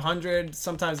almost 500.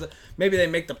 Sometimes maybe they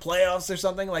make the playoffs or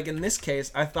something. Like in this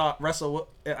case, I thought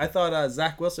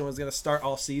Zach Wilson was going to start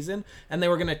all season, and they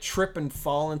were going to trip and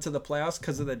fall into the playoffs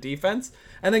because of the defense,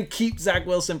 and then keep Zach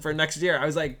Wilson for next year. I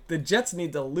was like, the Jets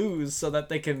need to lose so that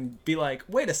they can be like,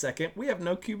 wait a second, we have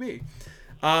no QB.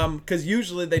 Because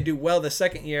usually they do well the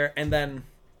second year, and then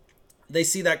they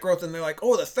see that growth, and they're like,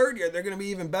 oh, the third year they're going to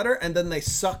be even better, and then they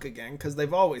suck again because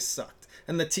they've always sucked,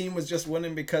 and the team was just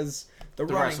winning because the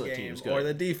running game or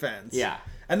the defense. Yeah.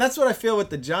 And that's what I feel with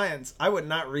the Giants. I would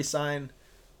not re-sign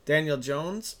Daniel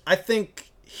Jones. I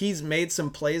think he's made some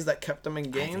plays that kept him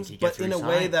in games, but in a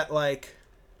way that like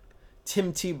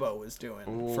Tim Tebow was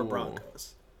doing for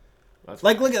Broncos.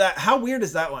 Like, look at that. How weird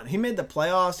is that one? He made the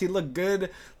playoffs. He looked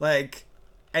good. Like,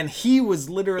 and he was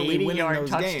literally winning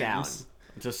those games.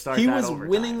 He was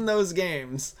winning those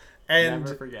games. And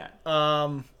never forget.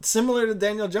 Similar to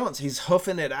Daniel Jones, he's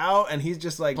hoofing it out, and he's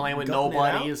just like playing with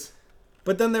nobodies.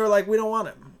 But then they were like, "We don't want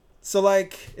him." So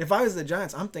like, if I was the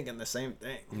Giants, I'm thinking the same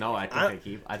thing. No, I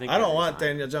think I don't want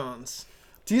Daniel Jones.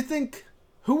 Do you think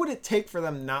who would it take for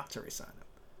them not to resign him?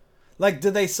 Like,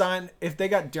 did they sign if they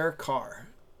got Derek Carr?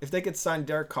 If they could sign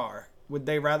Derek Carr, would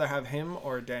they rather have him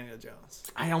or Daniel Jones?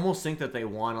 I almost think that they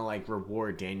want to like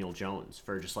reward Daniel Jones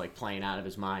for just like playing out of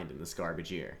his mind in this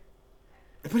garbage year.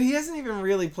 But he hasn't even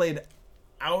really played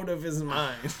out of his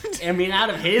mind. I mean,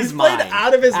 out of his mind. He's played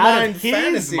out of his mind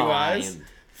fantasy-wise.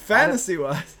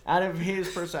 Fantasy-wise. Out of his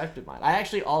perspective mind. I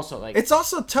actually also like... It's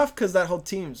also tough because that whole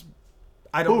team's...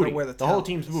 I don't know where the whole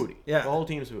team's booty. Yeah. The whole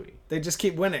team's booty. They just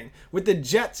keep winning. With the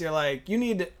Jets, you're like, you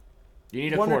need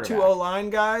a one or two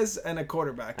O-line guys and a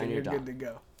quarterback, and you're good to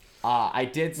go.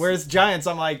 Whereas Giants,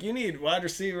 I'm like, you need wide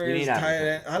receivers, tight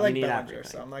end. I like Bellinger,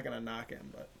 so I'm not going to knock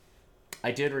him. But I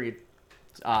did read...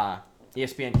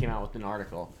 ESPN came out with an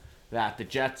article that the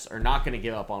Jets are not going to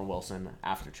give up on Wilson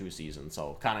after 2 seasons.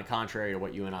 So kind of contrary to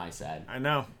what you and I said. I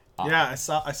know. Yeah, I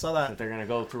saw that. That they're going to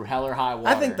go through hell or high water.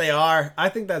 I think they are. I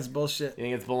think that's bullshit. You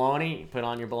think it's baloney? Put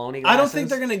on your baloney glasses? I don't think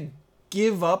they're going to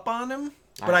give up on him.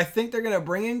 But I think they're going to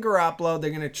bring in Garoppolo.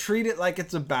 They're going to treat it like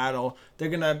it's a battle. They're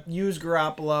going to use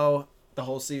Garoppolo the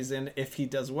whole season if he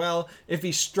does well. If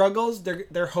he struggles,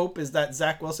 their hope is that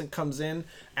Zach Wilson comes in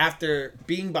after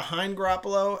being behind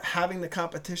Garoppolo, having the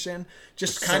competition,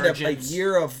 just kind of a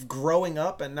year of growing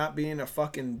up and not being a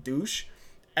fucking douche,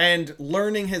 and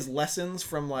learning his lessons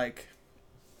from, like,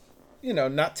 you know,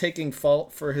 not taking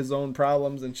fault for his own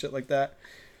problems and shit like that.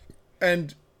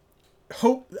 And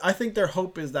I think their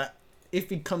hope is that if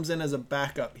he comes in as a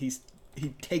backup, he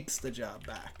takes the job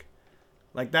back.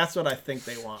 Like, that's what I think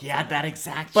they want. Yeah, that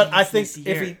exact. But I think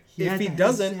if he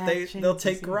doesn't, they'll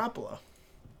take Garoppolo.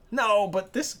 No,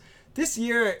 but this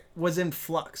year was in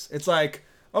flux. It's like,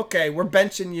 okay, we're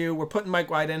benching you. We're putting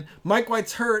Mike White in. Mike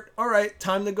White's hurt. All right,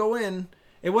 time to go in.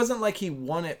 It wasn't like he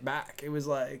won it back. It was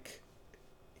like,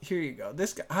 here you go.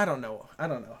 This guy, I don't know.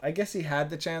 I guess he had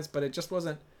the chance, but it just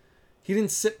wasn't. He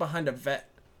didn't sit behind a vet.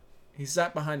 He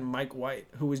sat behind Mike White,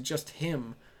 who was just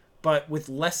him, but with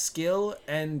less skill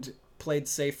and played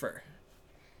safer.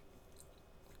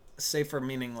 Safer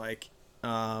meaning like,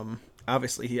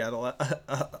 obviously he had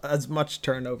as much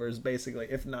turnovers basically,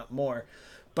 if not more.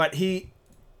 But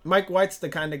Mike White's the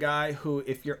kind of guy who,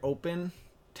 if you're open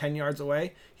 10 yards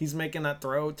away, he's making that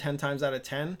throw 10 times out of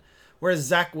 10. Whereas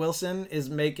Zach Wilson is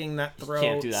making that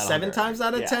throw 7 times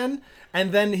out of 10.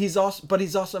 And then he's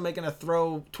also making a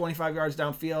throw 25 yards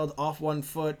downfield off 1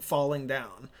 foot falling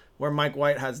down, where Mike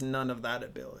White has none of that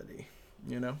ability,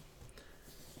 you know?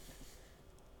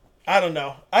 I don't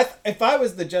know. If I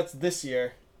was the Jets this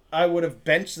year, I would have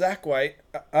benched Zach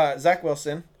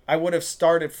Wilson. I would have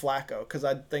started Flacco because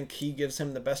I think he gives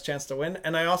him the best chance to win.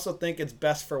 And I also think it's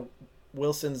best for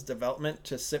Wilson's development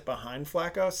to sit behind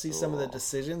Flacco, see some of the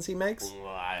decisions he makes.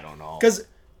 I don't know.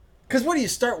 Because what do you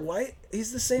start White?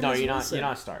 He's the same as Wilson. You're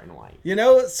not starting White. You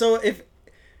know, so if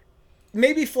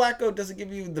maybe Flacco doesn't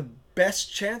give you the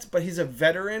best chance, but he's a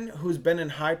veteran who's been in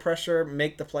high pressure,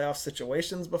 make the playoff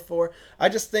situations before. I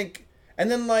just think,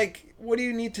 and then like, what do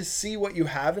you need to see what you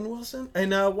have in Wilson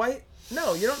and White?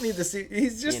 No, you don't need to see.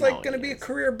 He's just like going to be a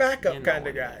career backup kind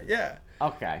of guy. Yeah.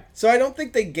 Okay. So I don't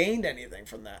think they gained anything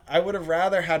from that. I would have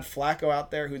rather had Flacco out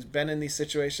there who's been in these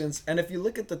situations. And if you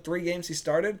look at the 3 games he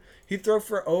started, he threw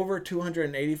for over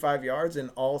 285 yards in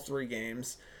all 3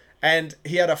 games. And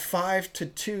he had a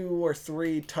 5-2 or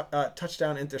 3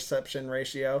 touchdown interception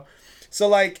ratio. So,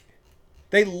 like,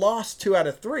 they lost 2 out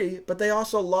of 3, but they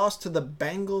also lost to the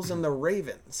Bengals and the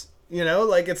Ravens. You know,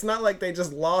 like, it's not like they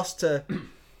just lost to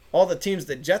all the teams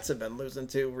the Jets have been losing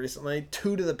to recently.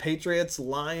 2 to the Patriots,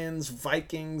 Lions,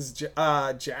 Vikings,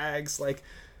 Jags. Like,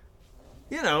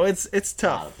 you know, it's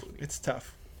tough. It's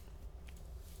tough.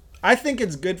 I think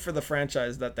it's good for the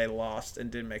franchise that they lost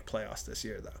and didn't make playoffs this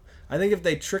year, though. I think if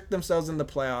they tricked themselves in the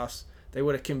playoffs, they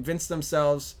would have convinced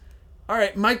themselves, all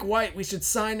right, Mike White, we should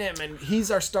sign him, and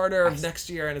he's our starter of next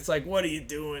year. And it's like, what are you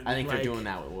doing? I think they're doing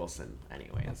that with Wilson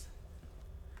anyways.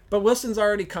 But Wilson's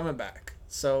already coming back.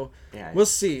 So yeah, we'll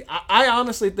see. I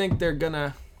honestly think they're going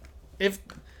to –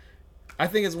 I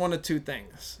think it's one of two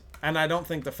things. And I don't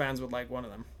think the fans would like one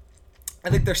of them. I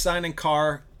think they're signing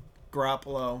Carr,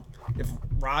 Garoppolo. If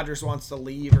Rodgers wants to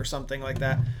leave or something like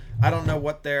that, I don't know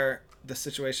what the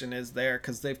situation is there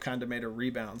because they've kind of made a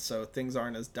rebound, so things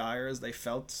aren't as dire as they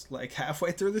felt like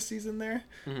halfway through the season there,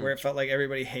 where it felt like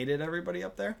everybody hated everybody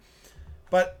up there.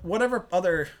 But whatever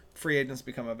other free agents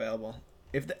become available,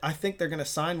 I think they're going to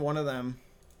sign one of them.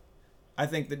 I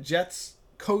think the Jets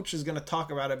coach is going to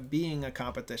talk about it being a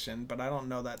competition, but I don't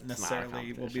know that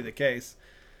necessarily will be the case.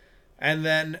 And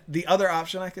then the other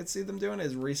option I could see them doing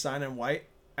is re-signing White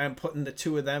and putting the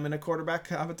 2 of them in a quarterback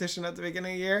competition at the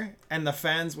beginning of the year. And the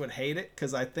fans would hate it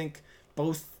because I think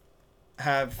both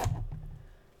have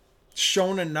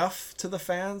shown enough to the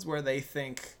fans where they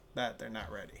think that they're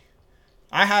not ready.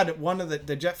 I had one of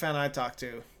the Jet fan I talked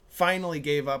to finally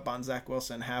gave up on Zach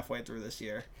Wilson halfway through this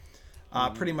year.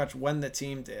 Pretty much when the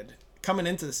team did. Coming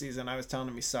into the season, I was telling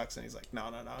him he sucks, and he's like,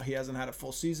 no, he hasn't had a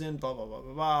full season, blah, blah, blah,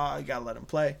 blah, blah, you gotta let him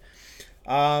play.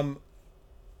 And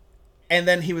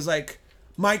then he was like,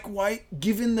 Mike White,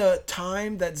 given the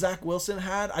time that Zach Wilson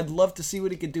had, I'd love to see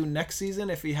what he could do next season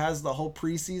if he has the whole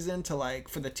preseason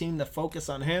for the team to focus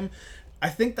on him. I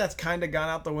think that's kind of gone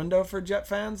out the window for Jet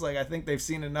fans. Like, I think they've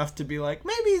seen enough to be like,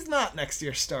 maybe he's not next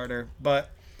year's starter,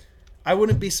 but I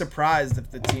wouldn't be surprised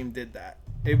if the team did that.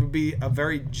 It would be a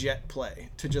very Jet play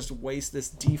to just waste this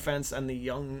defense and the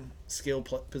young skill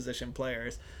position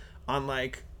players on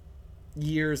like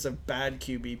years of bad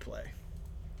QB play.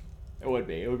 It would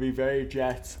be. It would be very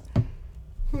Jets.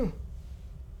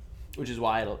 Which is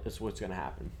why it's what's going to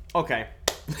happen. Okay.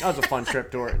 That was a fun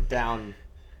trip down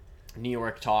New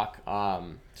York talk.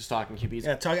 Just talking QBs.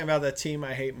 Yeah, talking about the team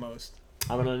I hate most.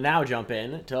 I'm going to now jump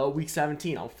in to week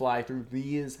 17. I'll fly through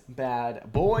these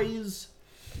bad boys.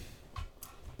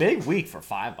 Big week for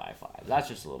 5x5. That's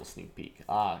just a little sneak peek.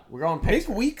 We're going picks.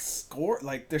 Big week score.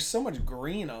 Like, there's so much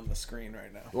green on the screen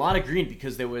right now. A lot of green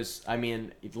because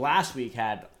last week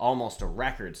had almost a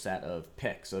record set of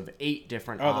picks of 8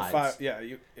 different odds. The 5. Yeah.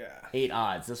 8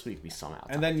 odds. This week we somehow.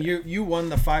 And then you won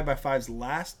the 5x5s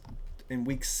last in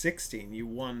week 16.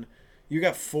 You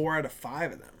got 4 out of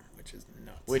 5 of them, which is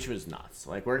nuts. Which was nuts.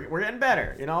 Like, we're getting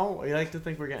better, you know? We like to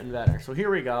think we're getting better. So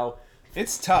here we go.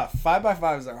 It's tough.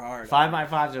 5x5s are hard.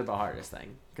 5x5s are the hardest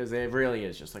thing because it really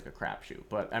is just like a crapshoot.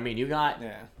 But I mean, you got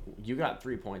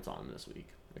 3 points on them this week,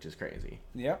 which is crazy.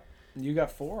 Yep, you got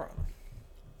 4 on them.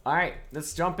 All right,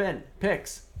 let's jump in.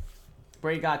 Picks.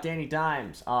 Brady got Danny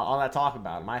Dimes. All that talk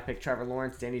about him. I picked Trevor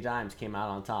Lawrence. Danny Dimes came out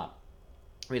on top.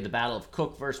 We had the battle of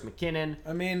Cook versus McKinnon.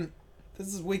 I mean,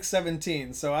 this is week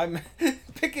 17, so I'm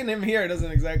picking him here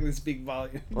doesn't exactly speak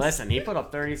volumes. Listen, he put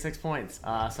up 36 points,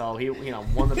 so he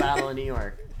won the battle in New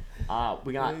York.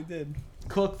 We got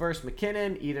Cook versus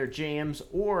McKinnon, either James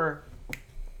or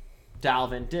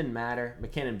Dalvin, didn't matter.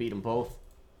 McKinnon beat them both.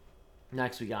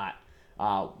 Next we got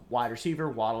wide receiver,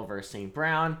 Waddle versus St.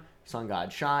 Brown. Sun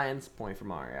God shines, point for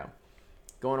Mario.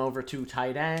 Going over to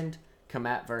tight end,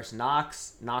 Kmet versus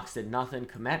Knox. Knox did nothing.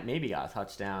 Kmet maybe got a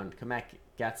touchdown. Kmet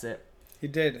gets it. He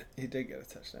did get a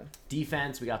touchdown.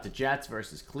 Defense, we got the Jets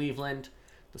versus Cleveland.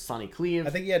 The Sunny Cleve.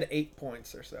 I think he had 8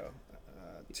 points or so.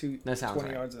 20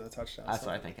 right. yards and a touchdown. That's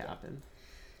what I think happened.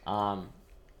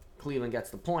 Cleveland gets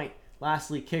the point.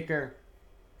 Lastly, kicker.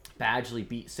 Badgley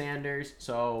beat Sanders.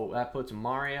 So that puts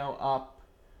Mario up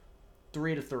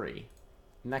 3-3.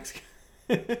 Next.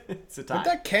 It's a tie. With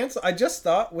that cancel, I just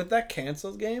thought with that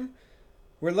canceled game,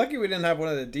 we're lucky we didn't have one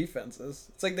of the defenses.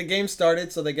 It's like the game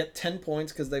started, so they get 10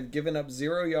 points because they've given up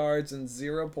 0 yards and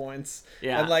 0 points.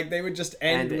 Yeah. And, like, they would just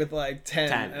end with, like,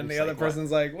 10. And the other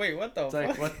person's like, wait, what the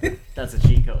fuck? Like, what? That's a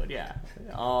cheat code, yeah.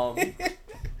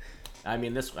 I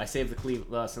mean, I saved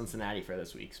the Cincinnati for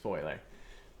this week. Spoiler.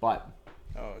 But.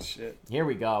 Oh, shit. Here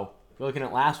we go. We're looking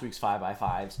at last week's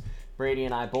 5x5s. Brady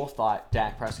and I both thought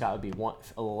Dak Prescott would be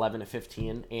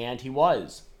 11-15, and he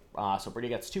was. So Brady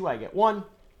gets 2, I get 1.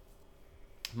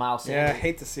 Miles Yeah, I Sanders.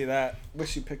 hate to see that.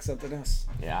 Wish you picked something else.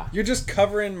 Yeah. You're just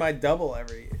covering my double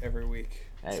every week.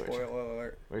 Hey, Spoiler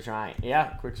alert. We're trying.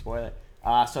 Yeah, quick spoiler.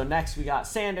 So next we got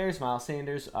Sanders, Miles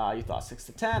Sanders. You thought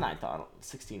 6-10. I thought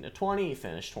 16-20. He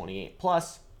finished 28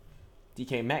 plus.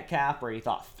 DK Metcalf, where he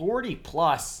thought 40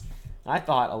 plus. I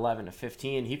thought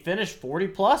 11-15. He finished 40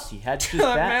 plus. He had to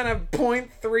That bet. man had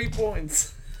 0.3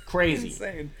 points. Crazy.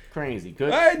 Insane. Crazy.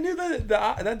 Good. I knew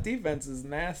that defense is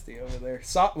nasty over there.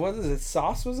 What is it?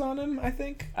 Sauce was on him, I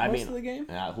think, most of the game.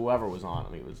 Whoever was on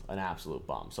him, he was an absolute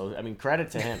bum. So, I mean,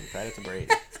 credit to him. Credit to Brady.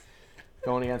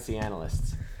 Going against the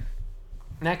analysts.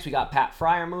 Next, we got Pat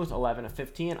Fryermuth,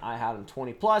 11-15. I had him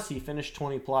 20 plus. He finished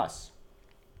 20 plus.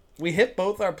 We hit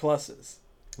both our pluses.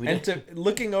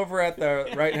 Looking over at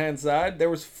the right-hand side, there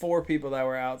was 4 people that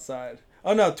were outside.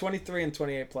 Oh, no, 23 and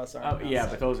 28 plus are outside. Yeah,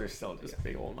 but those are still just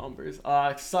big old numbers.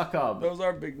 Suck up. Those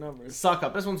are big numbers. Suck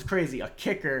up. This one's crazy. A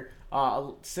kicker,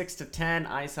 6-10.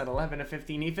 I said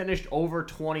 11-15. He finished over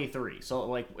 23. So,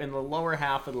 like, in the lower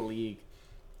half of the league.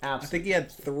 I think he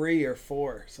had 3 or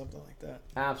 4, something like that.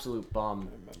 Absolute bum.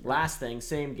 Last thing,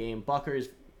 same game.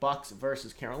 Bucks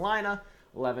versus Carolina.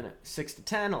 6-10,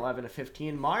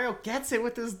 11-15. Mario gets it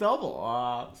with this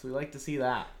double. So we like to see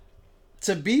that.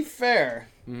 To be fair,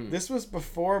 this was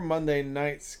before Monday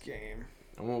night's game.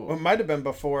 Ooh. It might have been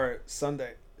before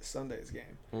Sunday's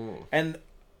game. Ooh. And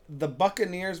the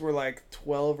Buccaneers were like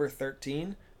 12 or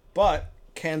 13, but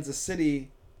Kansas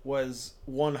City was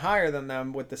 1 higher than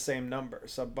them with the same number.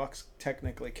 So Bucks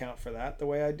technically count for that the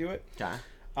way I do it. Okay.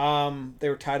 They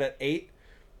were tied at 8,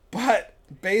 but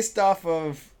based off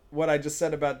of what I just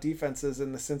said about defenses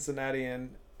in the Cincinnati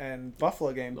and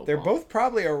Buffalo game, they're both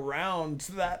probably around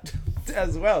that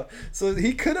as well. So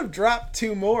he could have dropped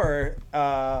 2 more,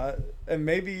 and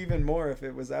maybe even more if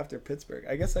it was after Pittsburgh.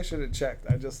 I guess I should have checked.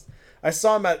 I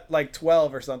saw him at like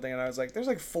 12 or something, and I was like, there's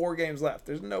like 4 games left.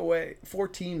 There's no way. 4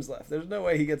 teams left. There's no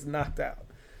way he gets knocked out.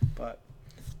 But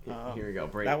here we go.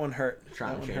 Brady. that one hurt.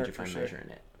 Trying that to one change hurt if I'm for measuring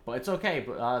it. But it's okay,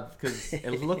 because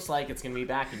it looks like it's going to be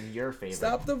back in your favor.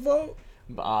 Stop the vote.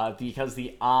 Because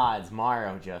the odds,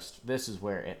 Mario, this is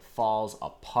where it falls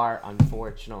apart,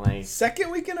 unfortunately.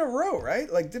 2nd week in a row, right?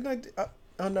 Like, didn't I...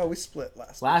 oh, no, we split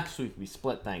last week. We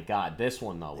split, thank God. This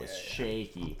one, though, was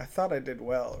shaky. I thought I did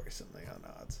well recently on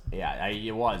odds. Yeah,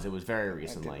 it was. It was very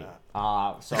recently.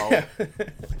 So,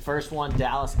 first one,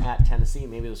 Dallas at Tennessee.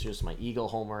 Maybe it was just my Eagle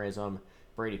homerism.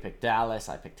 Brady picked Dallas.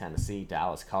 I picked Tennessee.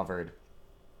 Dallas covered.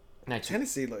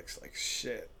 Tennessee looks like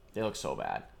shit. They look so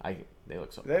bad. They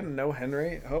look so bad. They didn't know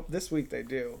Henry. I hope this week they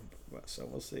do. So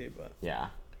we'll see. But yeah.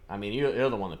 I mean, you're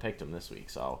the one that picked them this week.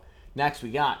 So next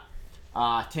we got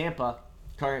Tampa.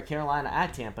 Carolina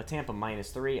at Tampa. Tampa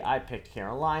 -3. I picked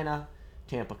Carolina.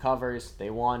 Tampa covers. They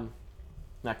won.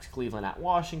 Next, Cleveland at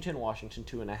Washington. Washington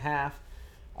 2.5.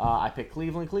 I picked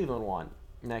Cleveland. Cleveland won.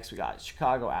 Next, we got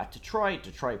Chicago at Detroit.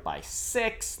 Detroit by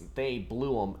 6. They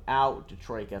blew them out.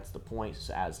 Detroit gets the points,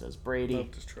 as does Brady.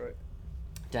 love Detroit.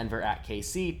 Denver at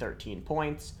KC, 13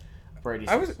 points. Brady.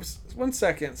 1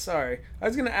 second. Sorry, I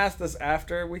was gonna ask this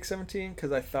after week 17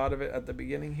 because I thought of it at the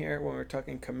beginning here when we were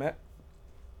talking Komet.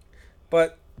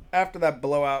 But after that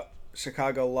blowout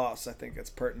Chicago loss, I think it's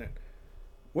pertinent.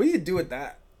 What do you do with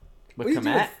that? With what do you do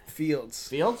Komet? with Fields?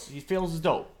 Fields is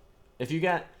dope. If you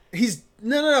got... He's...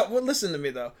 No. Well, listen to me,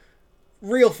 though.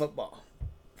 Real football.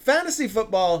 Fantasy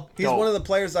football, he's Dope. one of the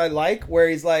players I like, where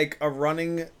he's like a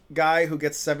running guy who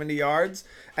gets 70 yards,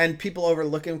 and people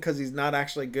overlook him because he's not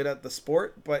actually good at the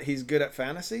sport, but he's good at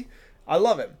fantasy. I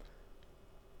love him.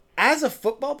 As a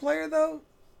football player, though,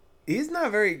 he's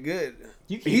not very good.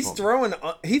 He's him. throwing...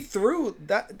 He threw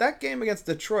that game against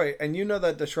Detroit, and you know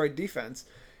that Detroit defense...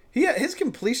 His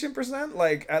completion percent,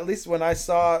 like at least when I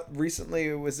saw recently,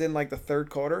 it was in like the 3rd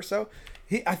quarter or so.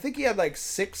 I think he had like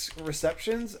 6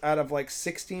 receptions out of like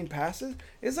 16 passes.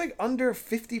 It's like under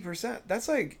 50%. That's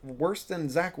like worse than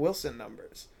Zach Wilson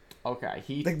numbers. Okay,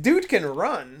 The dude can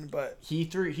run, but he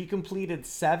completed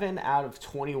 7 out of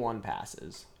 21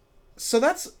 passes.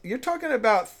 so you're talking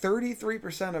about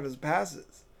 33% of his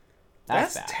passes.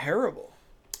 That's bad. terrible.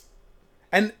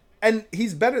 And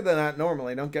he's better than that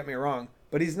normally. Don't get me wrong.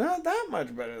 But he's not that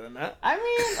much better than that. I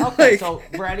mean, okay, Like- so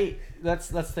Brady, let's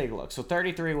take a look. So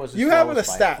 33 was his You have the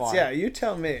lowest by stats. far. Yeah, you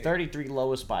tell me. 33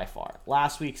 lowest by far.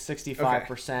 Last week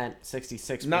 65%,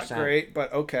 66%. Not great,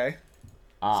 but okay.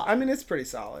 I mean, it's pretty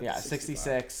solid. Yeah,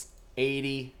 66,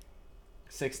 80,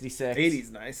 66, 80's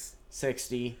nice.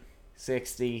 60,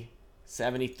 60,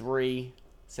 73,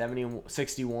 70,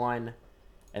 61,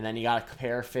 and then you got to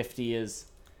compare 50 is,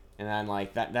 and then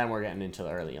like that. Then we're getting into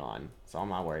the early on, so I'm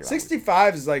not worried about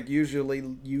 65 is like usually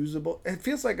usable. It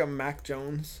feels like a Mac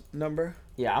Jones number.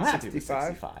 Yeah, I'm happy 65.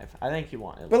 with 65. I think you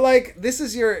want it. But like, this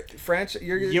is your franchise.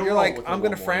 You're roll like, with it I'm one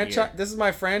gonna more franchise. year. This is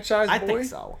my franchise. I boy.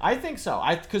 think so.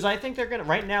 Because I think they're gonna.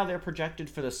 Right now, they're projected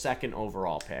for the second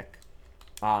overall pick.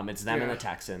 It's them and the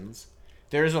Texans.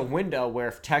 There's a window where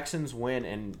if Texans win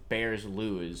and Bears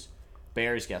lose,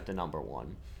 Bears get the number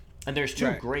 1. And there's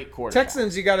two great quarterbacks.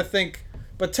 Texans, you got to think,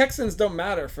 but Texans don't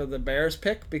matter for the Bears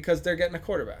pick because they're getting a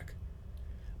quarterback.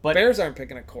 But Bears aren't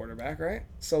picking a quarterback, right?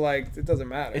 So like, it doesn't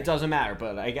matter. It doesn't matter,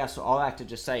 but I guess all I have to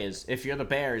just say is if you're the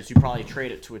Bears, you probably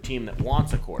trade it to a team that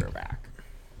wants a quarterback.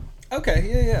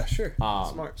 Okay, yeah, sure.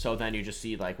 Smart. So then you just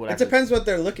see like whatever. It depends what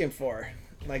they're looking for.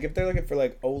 Like if they're looking for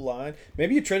like O-line,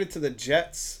 maybe you trade it to the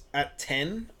Jets at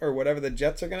 10 or whatever the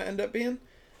Jets are going to end up being.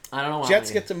 I don't know. Jets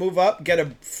get to move up, get a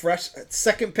fresh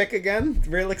second pick again.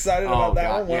 Real excited about that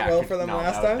one. Went well for them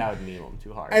last time. That would mean them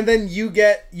too hard. And then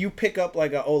you pick up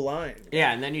like a O-line.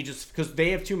 Yeah, and then you just because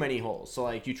they have too many holes, so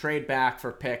like you trade back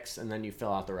for picks and then you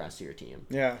fill out the rest of your team.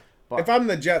 Yeah. But, if I'm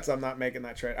the Jets, I'm not making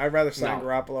that trade. I'd rather sign No.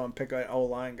 Garoppolo and pick an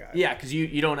O-line guy. Yeah, because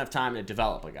you don't have time to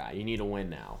develop a guy. You need to win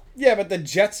now. Yeah, but the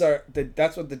Jets are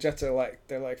that's what the Jets are like.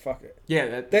 They're like, fuck it.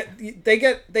 Yeah, They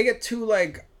get too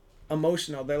like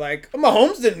emotional. They're like,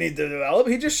 Mahomes didn't need to develop.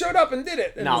 He just showed up and did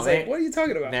it. And No, it's like, what are you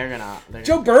talking about? They're gonna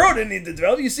Joe Burrow didn't need to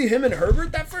develop. You see him and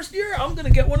Herbert that first year? I'm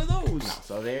gonna get one of those. No,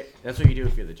 so that's what you do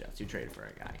if you're the Jets. You trade for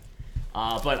a guy.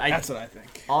 But that's what I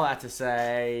think. All that to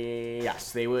say,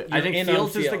 yes, they would. You're I think in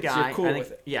Fields on is the Fields. guy. You're cool I think,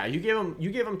 with it. Yeah, you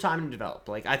give him time to develop.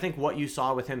 Like I think what you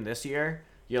saw with him this year,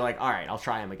 you're like, all right, I'll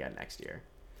try him again next year.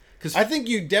 Because I think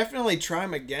you definitely try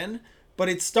him again, but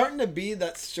it's starting to be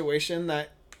that situation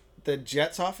that the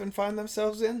Jets often find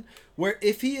themselves in, where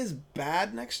if he is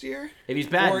bad next year, if he's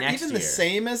bad or next even year, the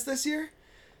same as this year,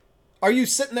 are you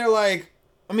sitting there like?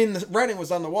 I mean, the writing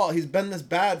was on the wall. He's been this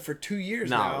bad for 2 years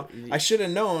now. I should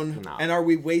have known. No. And are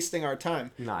we wasting our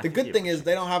time? No, I the think good you're thing right. is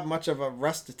they don't have much of a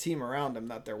rested team around him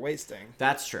that they're wasting.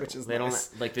 That's true. Which is they nice.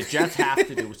 don't like the Jets have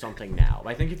to do something now.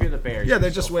 I think if you're the Bears, Yeah, they're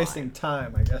you're just still wasting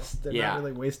fine. time, I guess. They're Yeah. not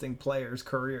really wasting players'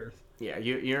 careers. Yeah,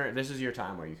 you're. This is your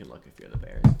time where you can look if you're the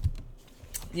Bears.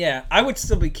 Yeah, I would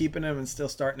still be keeping him and still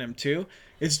starting him too.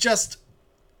 It's just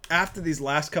after these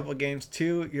last couple of games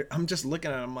too, I'm just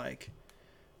looking at him like,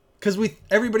 because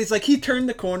everybody's like he turned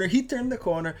the corner,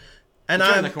 and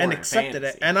and accepted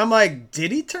it, and I'm like,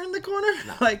 did he turn the corner?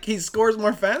 No. Like he scores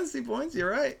more fantasy points. You're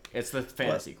right. It's the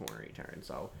fantasy corner he turned,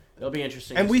 so it'll be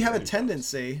interesting. And to we see have where a he goes.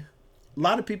 tendency. A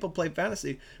lot of people play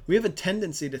fantasy. We have a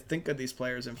tendency to think of these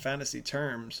players in fantasy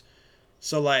terms.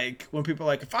 So like when people are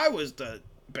like, if I was the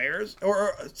Bears,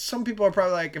 or some people are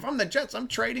probably like, if I'm the Jets, I'm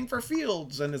trading for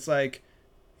Fields, and it's like,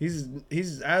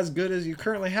 he's as good as you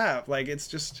currently have. Like it's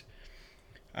just,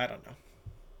 I don't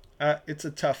know. It's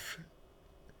a tough.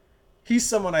 He's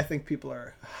someone I think people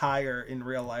are higher in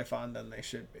real life on than they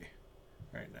should be,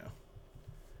 right now.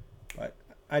 But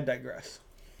I digress.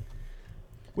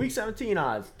 Week 17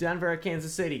 odds. Denver at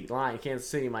Kansas City. Line, Kansas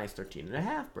City minus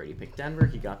 13.5. Brady picked Denver.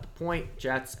 He got the point.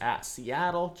 Jets at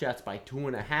Seattle. Jets by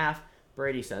 2.5.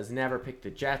 Brady says never pick the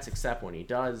Jets except when he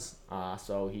does.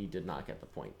 So he did not get the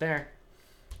point there.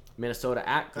 Minnesota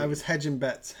at Green. I was hedging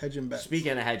bets.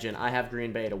 Speaking of hedging, I have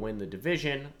Green Bay to win the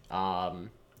division.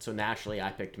 So naturally, I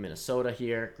picked Minnesota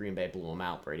here. Green Bay blew them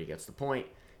out. Brady gets the point.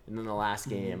 And then the last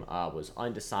game was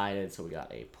undecided, so we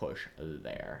got a push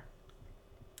there.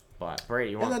 But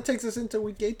Brady won. And that takes us into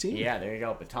week 18. Yeah, there you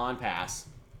go. Baton pass.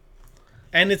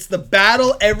 And it's the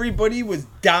battle everybody was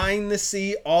dying to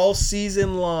see all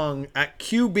season long at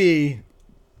QB.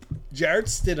 Jarrett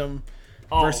Stidham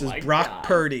versus my Brock God.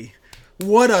 Purdy.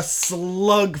 What a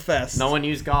slugfest. No one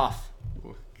used Goff.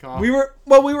 We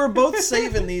were both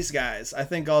saving these guys, I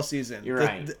think, all season. You're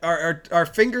right. Our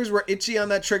fingers were itchy on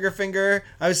that trigger finger.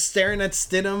 I was staring at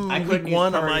Stidham week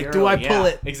one. I'm like, do I pull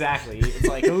it? Exactly. It's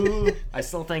like, ooh, I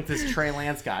still think this Trey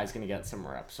Lance guy is going to get some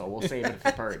reps, so we'll save it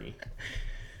for Purdy.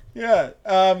 Yeah.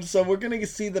 So we're gonna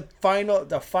see the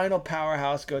final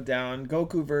powerhouse go down.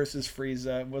 Goku versus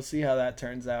Frieza. We'll see how that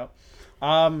turns out.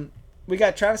 We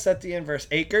got Travis Etienne versus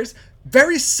Akers.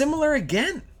 Very similar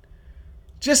again.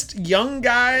 Just young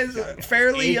guys,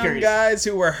 fairly young Akers. guys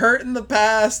who were hurt in the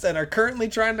past and are currently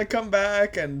trying to come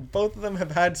back. And both of them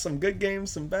have had some good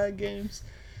games, some bad games.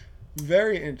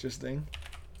 Very interesting.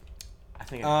 I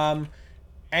think.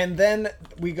 And then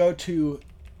we go to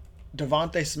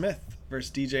Devontae Smith versus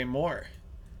DJ Moore.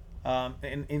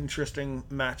 An interesting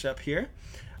matchup here.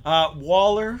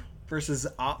 Waller versus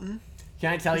Otten.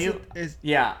 Can I tell you?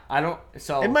 I don't.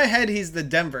 So In my head, he's the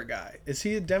Denver guy. Is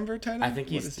he a Denver tight end? I think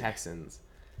What he's is he? Texans.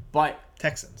 But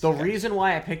Texans. the Okay. reason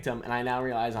why I picked him, and I now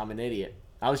realize I'm an idiot,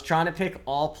 I was trying to pick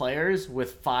all players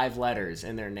with 5 letters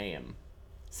in their name.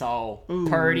 So, Ooh,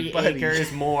 Purdy, buddy.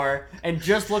 Akers, Moore. And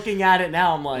just looking at it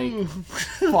now, I'm like,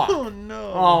 fuck. Oh,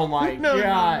 no. Oh my No,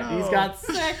 god. no. He's got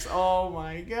 6. Oh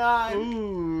my god.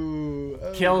 Ooh.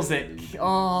 Oh, Kills it.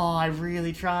 Oh, I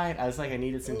really tried. I was like, I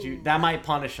needed some juju. That might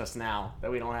punish us now that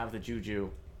we don't have the juju.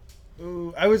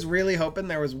 Ooh, I was really hoping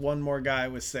there was one more guy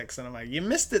with 6, and I'm like, you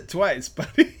missed it twice,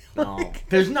 buddy. No.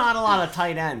 There's not a lot of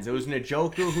tight ends. It was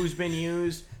Njoku who's been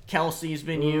used. Kelsey's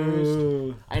been used.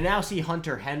 Ooh. I now see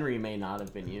Hunter Henry may not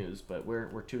have been used, but we're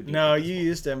too deep. No, at this you point.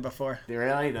 used him before.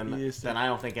 Really? You Then used I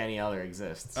don't think any other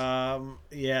exists.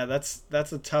 Yeah, that's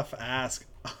a tough ask.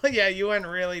 Yeah, you went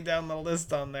really down the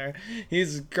list on there.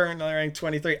 He's currently ranked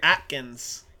 23.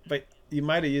 Atkins, but you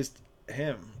might have used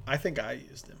him. I think I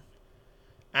used him.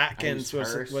 Atkins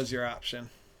used Hurst. was your option.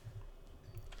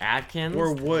 Atkins?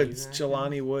 Or Did I Woods, use Atkins?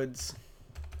 Jelani Woods.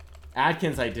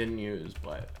 Atkins I didn't use,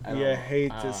 but I don't You know.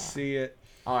 hate to see it.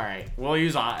 All right, we'll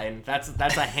use Otten. That's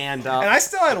a hand up. And I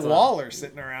still had That's a- Waller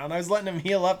sitting around. I was letting him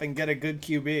heal up and get a good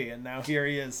QB, and now here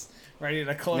he is, ready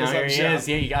to close Now up here he shop. is.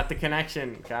 Yeah, you got the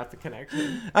connection. Got the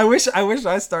connection. I wish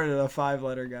I started a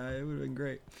 5-letter guy. It would have been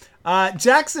great.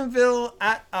 Jacksonville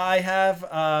I have,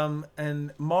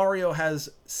 and Mario has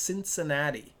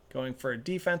Cincinnati going for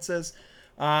defenses.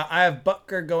 I have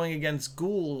Butker going against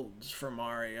Goulds for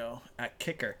Mario at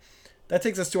kicker. That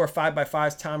takes us to our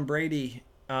 5x5s. Tom Brady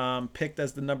picked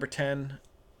as the number 10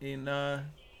 in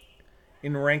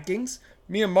rankings.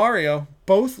 Me and Mario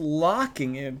both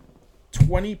locking in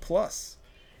 20 plus.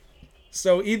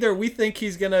 So either we think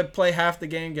he's going to play half the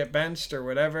game, get benched or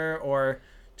whatever, or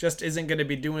just isn't going to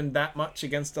be doing that much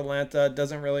against Atlanta,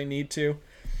 doesn't really need to.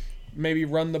 Maybe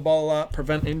run the ball a lot,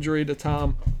 prevent injury to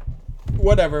Tom.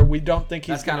 Whatever, we don't think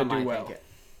he's That's kind going of to do my well. thinking.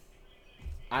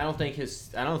 I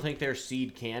don't think their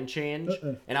seed can change,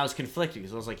 and I was conflicted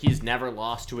because I was like, he's never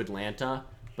lost to Atlanta,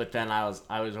 but then I was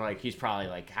like, he's probably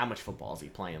like, how much football is he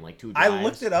playing? Like 2 drives? I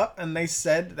looked it up, and they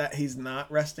said that he's not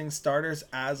resting starters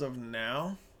as of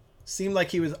now. Seemed like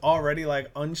he was already like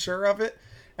unsure of it,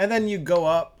 and then you go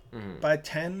up by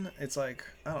 10. It's like,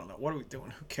 I don't know, what are we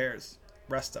doing? Who cares?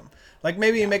 Rest him. Like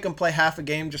maybe you make him play half a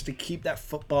game just to keep that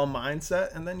football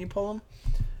mindset, and then you pull him.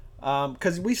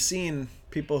 Because we've seen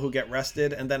people who get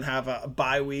rested and then have a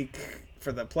bye week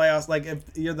for the playoffs. Like if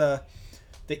you're the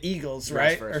Eagles,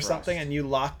 right, versus or something, rest. and you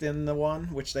locked in the one,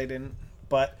 which they didn't.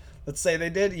 But let's say they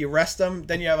did. You rest them,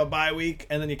 then you have a bye week,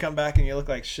 and then you come back and you look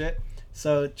like shit.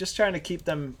 So just trying to keep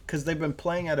them, because they've been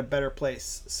playing at a better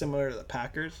place, similar to the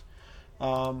Packers.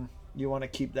 You want to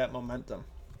keep that momentum.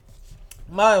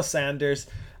 Miles Sanders,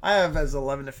 I have as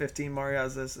 11 to 15. Mario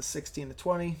has as 16 to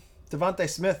 20. Devontae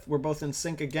Smith, we're both in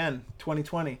sync again,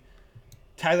 2020.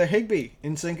 Tyler Higbee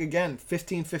in sync again,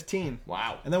 15-15.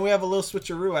 Wow. And then we have a little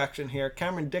switcheroo action here.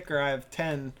 Cameron Dicker, I have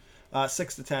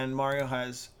 6 to 10. Mario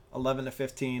has 11 to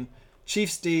 15.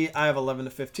 Chiefs D, I have 11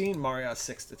 to 15. Mario has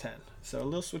 6 to 10. So a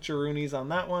little switcheroonies on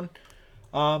that one.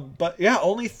 But yeah,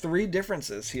 only 3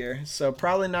 differences here. So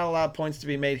probably not a lot of points to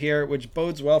be made here, which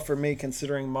bodes well for me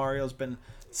considering Mario's been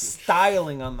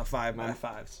styling on the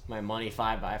 5x5s. My money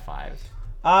 5x5.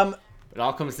 Um, It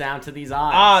all comes down to these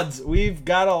odds. Odds. We've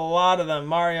got a lot of them.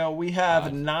 Mario, we have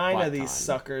Odds. 9 What of these ton?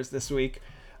 suckers this week.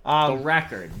 The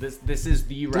record. This is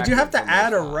the record. Did you have to for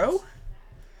add most a odds. row?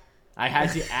 I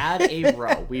had to add a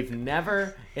row. We've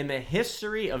never, in the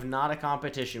history of not a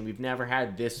competition, we've never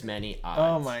had this many odds.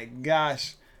 Oh my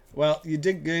gosh. Well, you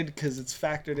did good because it's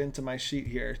factored into my sheet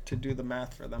here to do the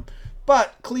math for them.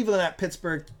 But Cleveland at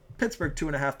Pittsburgh. Pittsburgh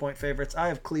 2.5-point favorites. I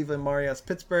have Cleveland. Mario's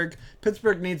Pittsburgh.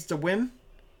 Pittsburgh needs to win.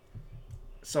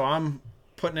 So I'm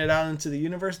putting it out into the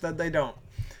universe that they don't.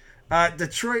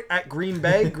 Detroit at Green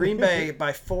Bay. Green Bay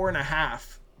by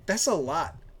 4.5. That's a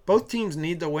lot. Both teams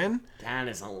need to win. That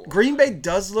is a lot. Green Bay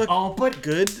does look but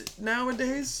good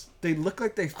nowadays. They look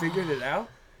like they figured it out.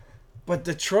 But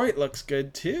Detroit looks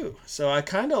good too. So I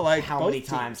kind of like how both many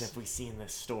times teams. have we seen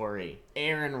this story?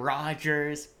 Aaron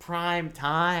Rodgers, prime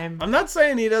time. I'm not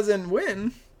saying he doesn't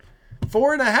win.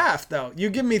 4.5 though. You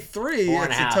give me 3, 4.5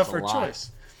 it's a is tougher a lot.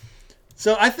 choice.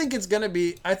 So I think it's gonna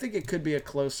be. I think it could be a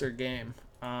closer game,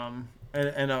 and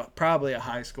probably a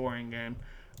high scoring game.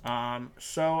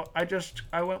 So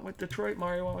I went with Detroit.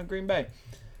 Mario went with Green Bay.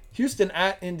 Houston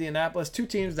at Indianapolis. 2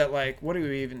 teams that like, what are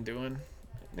we even doing?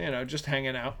 Just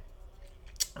hanging out.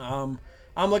 I'm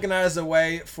looking at it as a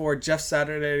way for Jeff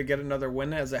Saturday to get another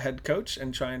win as a head coach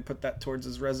and try and put that towards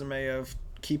his resume of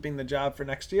keeping the job for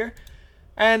next year.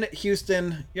 And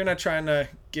Houston, you're not trying to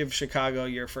give Chicago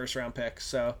your first round pick,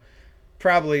 so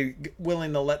probably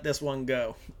willing to let this one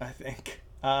go, I think.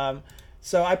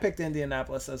 So I picked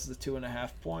Indianapolis as the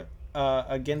 2.5 point.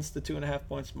 Against the 2.5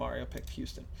 points, Mario picked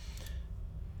Houston.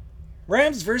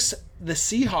 Rams versus the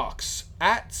Seahawks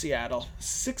at Seattle.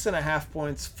 6.5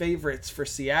 points favorites for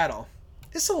Seattle.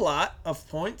 It's a lot of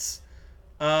points.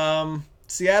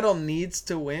 Seattle needs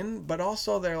to win, but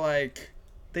also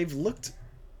they've looked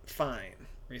fine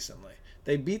recently.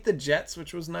 They beat the Jets,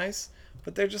 which was nice,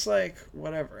 but they're just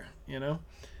whatever,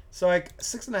 So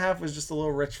 6.5 was just a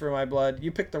little rich for my blood.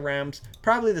 You picked the Rams,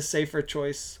 probably the safer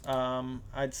choice.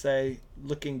 I'd say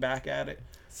looking back at it,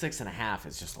 6.5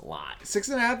 is just a lot.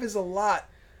 6.5 is a lot.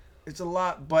 It's a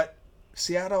lot, but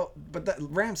the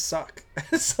Rams suck.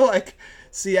 So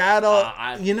Seattle,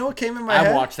 you know what came in my head?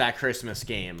 I watched that Christmas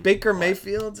game. Baker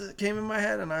Mayfield came in my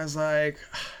head, and I was like,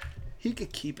 he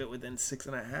could keep it within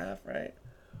 6.5, right?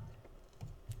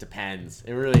 Depends.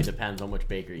 It really depends on which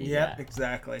Baker you Yep, get.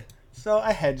 exactly. So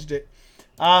I hedged it.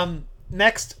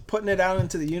 Next, putting it out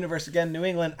into the universe again, New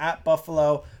England at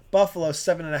Buffalo. Buffalo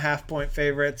 7.5 point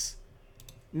favorites.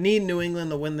 Need New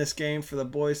England to win this game for the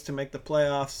boys to make the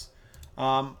playoffs.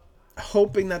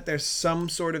 Hoping that there's some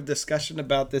sort of discussion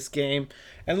about this game.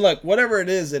 And look, whatever it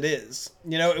is, it is.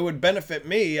 It would benefit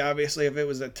me, obviously, if it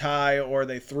was a tie or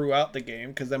they threw out the game,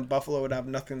 because then Buffalo would have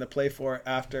nothing to play for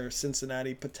after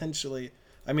Cincinnati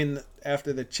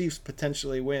after the Chiefs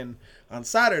potentially win on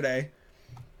Saturday,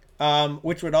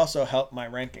 which would also help my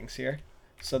rankings here.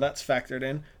 So that's factored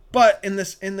in. But in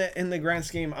the grand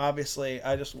scheme, obviously,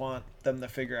 I just want them to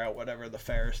figure out whatever the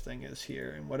fairest thing is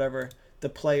here and whatever the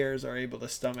players are able to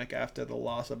stomach after the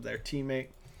loss of their teammate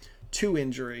to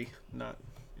injury, not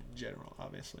in general,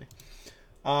 obviously.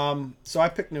 So I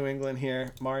picked New England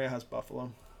here. Mario has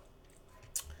Buffalo.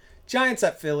 Giants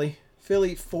at Philly.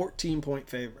 Philly 14-point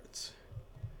favorites.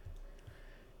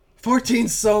 14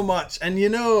 so much. And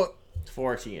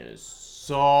 14 is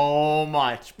so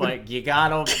much, but you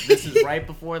gotta. This is right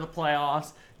before the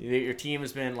playoffs. Your team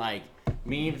has been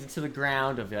memed to the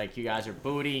ground of you guys are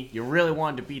booty. You really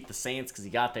wanted to beat the Saints because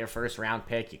you got their first round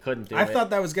pick. You couldn't do it. I thought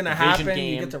that was gonna Division happen.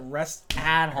 game You get to rest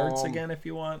at Hurts home again if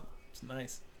you want. It's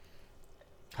nice.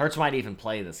 Hurts might even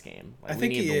play this game. I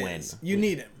think we need he to is. win. You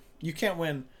need him. You can't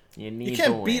win. You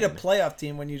can't beat a playoff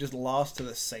team when you just lost to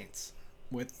the Saints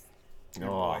with your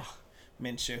boy Oh,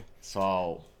 Minshew.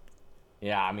 so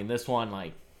yeah, this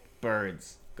one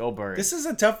birds. Go Birds. This is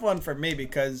a tough one for me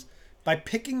because by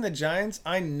picking the Giants,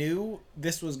 I knew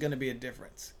this was going to be a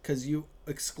difference because you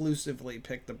exclusively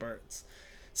picked the Birds.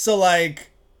 So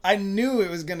I knew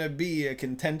it was going to be a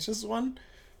contentious one.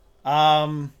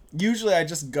 Usually I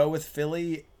just go with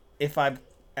Philly if I'm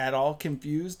at all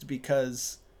confused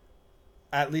because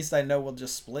at least I know we'll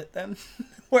just split then.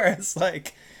 Whereas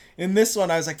in this one,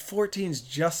 I was 14 is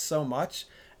just so much.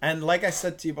 And like I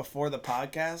said to you before the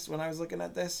podcast when I was looking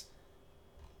at this,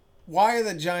 why are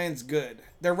the Giants good?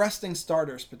 They're resting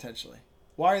starters potentially.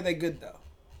 Why are they good though?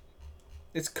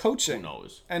 It's coaching. Who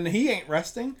knows? And he ain't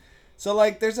resting.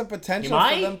 So there's a potential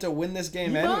for them to win this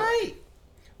game anyway. Might.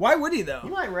 Why would he though? He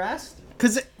might rest.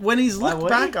 Because when he's Why looked would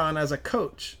back he? on as a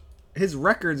coach, his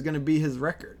record's going to be his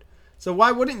record. So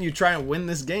why wouldn't you try and win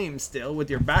this game still with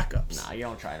your backups? Nah, you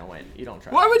don't try to win. You don't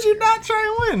try. Why to would win you if not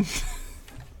try and win?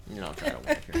 You don't try to win.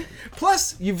 If you're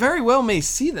Plus, you very well may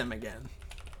see them again.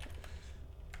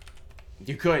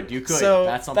 You could. So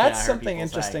that's something, I heard people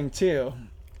interesting say.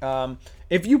 too.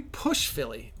 If you push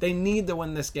Philly, they need to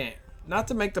win this game. Not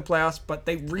to make the playoffs, but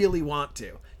they really want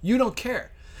to. You don't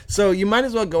care. So you might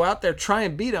as well go out there, try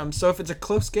and beat them. So if it's a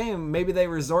close game, maybe they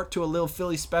resort to a little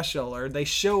Philly special or they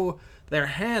show their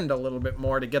hand a little bit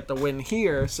more to get the win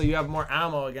here so you have more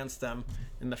ammo against them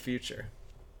in the future.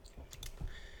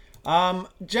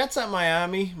 Jets at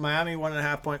Miami. Miami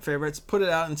 1.5 point favorites. Put it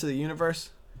out into the universe.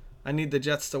 I need the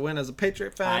Jets to win as a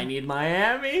Patriot fan. I need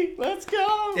Miami. Let's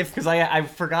go. Because I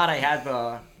forgot I had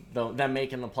them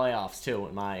making the playoffs too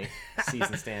in my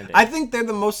season standing. I think they're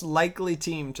the most likely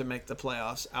team to make the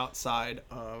playoffs outside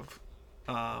of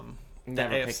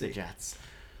Never AFC. picked the Jets.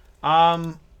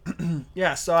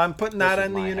 Yeah, so I'm putting that This was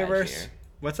in the my hedge universe. here.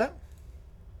 What's that?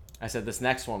 I said this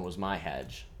next one was my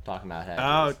hedge. Talking about hedges.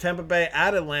 Oh, Tampa Bay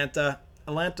at Atlanta.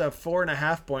 Atlanta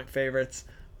 4.5 point favorites.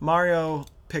 Mario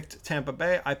picked Tampa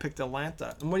Bay. I picked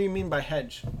Atlanta. And what do you mean by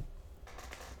hedge?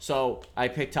 So I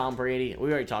picked Tom Brady. We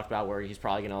already talked about where he's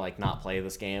probably gonna not play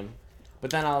this game,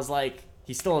 but then I was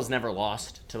he still has never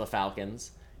lost to the Falcons,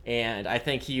 and I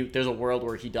think there's a world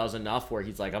where he does enough where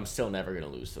he's I'm still never gonna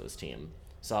lose to this team.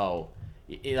 So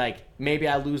maybe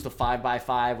I lose the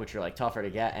 5x5, which are tougher to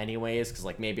get anyways,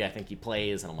 because maybe I think he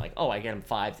plays and I'm I get him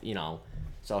 5,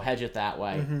 so hedge it that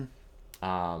way.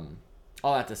 Mm-hmm.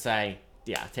 All that to say,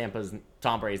 yeah,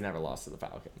 Tom Brady's never lost to the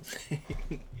Falcons.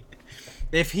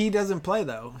 If he doesn't play,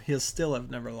 though, he'll still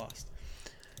have never lost.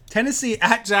 Tennessee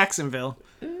at Jacksonville.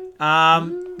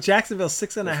 Jacksonville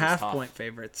 6.5 tough. point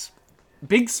favorites.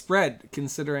 Big spread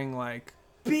considering like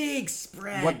Big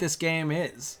spread. what this game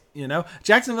is. You know,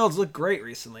 Jacksonville's looked great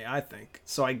recently. I think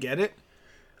so. I get it.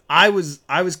 I was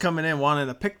coming in wanting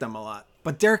to pick them a lot,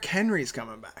 but Derrick Henry's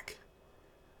coming back,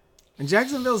 and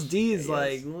Jacksonville's D is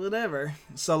like whatever.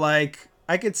 So like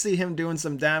I could see him doing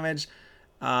some damage.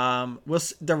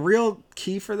 The real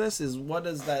key for this is what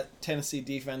does that Tennessee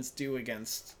defense do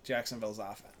against Jacksonville's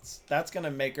offense? That's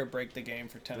gonna make or break the game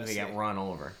for Tennessee. They get run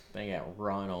over.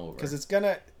 Because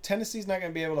Tennessee's not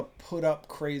gonna be able to put up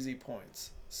crazy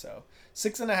points. So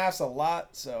 6.5's a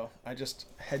lot. So I just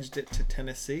hedged it to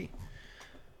Tennessee.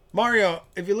 Mario,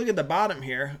 if you look at the bottom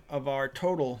here of our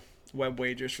total web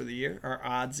wagers for the year, our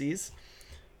oddsies,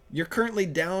 you're currently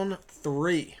down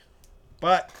 3,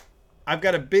 but I've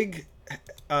got a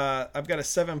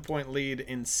 7-point lead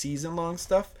in season-long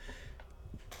stuff,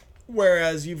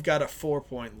 whereas you've got a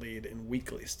 4-point lead in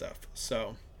weekly stuff.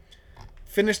 So,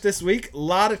 finish this week. A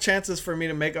lot of chances for me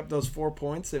to make up those 4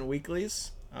 points in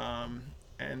weeklies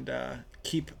and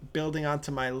keep building onto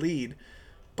my lead.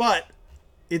 But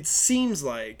it seems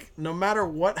like no matter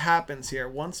what happens here,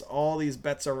 once all these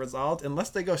bets are resolved, unless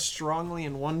they go strongly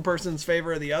in one person's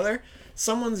favor or the other,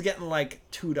 someone's getting like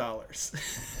 $2.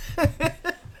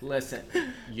 Listen,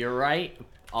 you're right.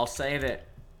 I'll say that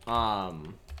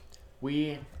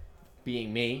we,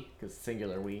 being me, because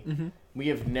singular we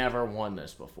have never won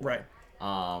this before. Right.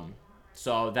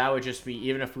 So that would just be,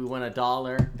 even if we win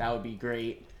 $1, that would be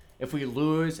great. If we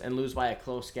lose by a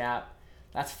close gap,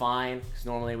 that's fine, because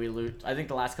normally we lose. I think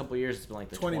the last couple of years it's been like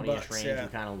the 20-ish range yeah. we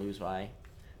kind of lose by.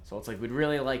 So it's like we'd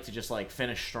really like to just like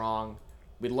finish strong.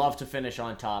 We'd love to finish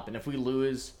on top, and if we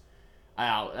lose,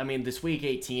 I mean, this week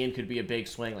 18 could be a big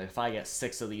swing. Like if I get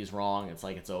 6 of these wrong, it's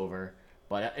like it's over.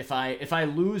 But if I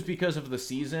lose because of the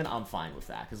season, I'm fine with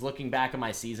that. Because looking back at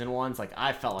my season ones, like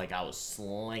I felt like I was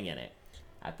slinging it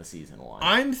at the season one.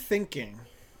 I'm thinking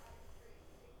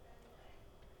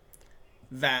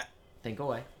that Think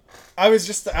away. I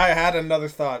had another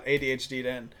thought, ADHD'd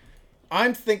in.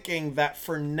 I'm thinking that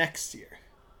for next year,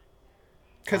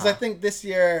 because I think this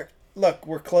year, look,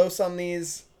 we're close on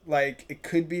these. Like, it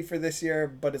could be for this year,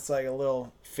 but it's like a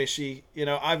little fishy. You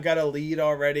know, I've got a lead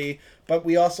already, but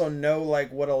we also know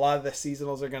like what a lot of the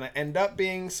seasonals are going to end up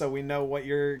being, so we know what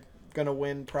you're going to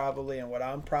win probably and what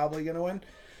I'm probably going to win.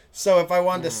 So if I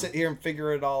wanted to sit here and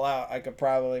figure it all out, I could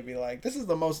probably be like, this is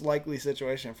the most likely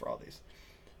situation for all these.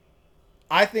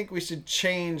 I think we should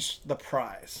change the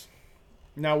prize.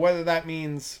 Now, whether that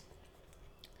means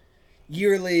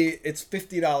yearly, it's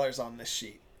 $50 on this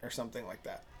sheet or something like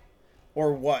that.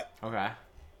 Or what? Okay.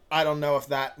 I don't know if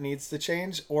that needs to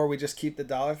change or we just keep the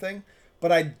dollar thing.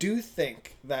 But I do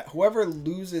think that whoever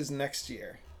loses next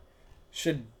year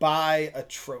should buy a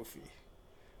trophy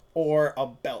or a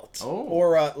belt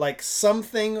or like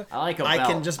something. I like a I belt.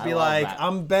 can just be I love like, that.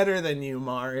 I'm better than you,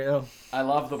 Mario. I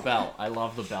love the belt. I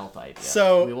love the belt idea.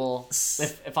 So we will.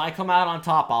 If I come out on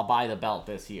top, I'll buy the belt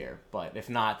this year. But if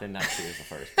not, then next year's the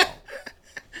first belt.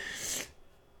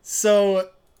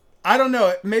 So I don't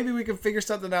know. Maybe we can figure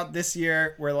something out this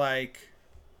year where like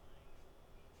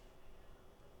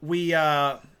we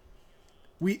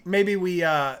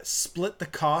split the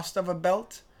cost of a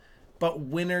belt, but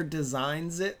winner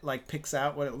designs it, like picks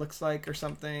out what it looks like or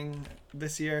something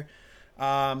this year.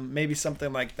 Maybe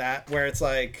something like that where it's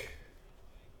like,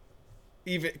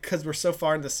 even because we're so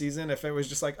far in the season, if it was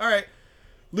just like, all right,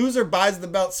 loser buys the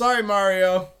belt. Sorry,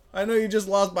 Mario. I know you just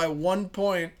lost by 1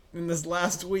 point in this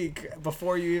last week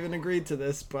before you even agreed to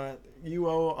this, but you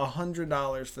owe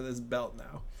 $100 for this belt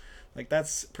now. Like,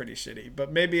 that's pretty shitty.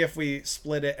 But maybe if we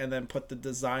split it and then put the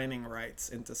designing rights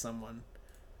into someone,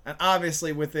 and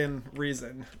obviously within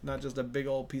reason, not just a big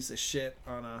old piece of shit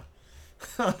on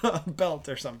a belt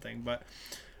or something. But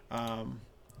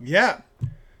yeah.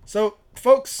 So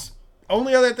folks,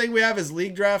 only other thing we have is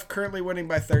League Draft, currently winning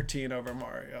by 13 over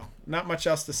Mario. Not much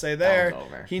else to say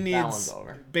there. He needs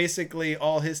basically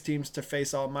all his teams to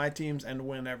face all my teams and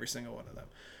win every single one of them.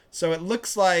 So it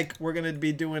looks like we're going to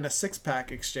be doing a 6-pack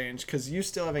exchange because you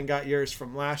still haven't got yours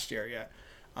from last year yet.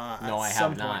 No, I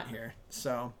have not. Here.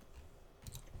 So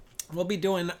we'll be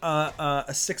doing a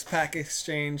 6-pack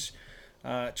exchange.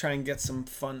 Try and get a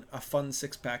fun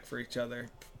 6-pack for each other.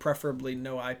 Preferably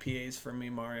no IPAs for me,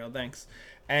 Mario. Thanks.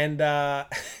 And and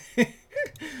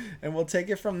we'll take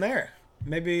it from there.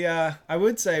 Maybe I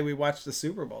would say we watch the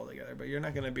Super Bowl together, but you're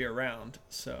not going to be around,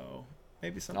 so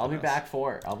maybe something. I'll be else. back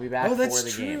for it. I'll be back. Oh, that's for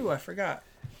the true. game. I forgot.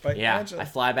 But yeah, Angela, I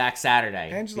fly back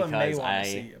Saturday. Angela may want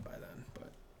to see you by then,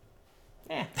 but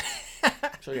yeah.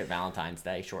 She'll get Valentine's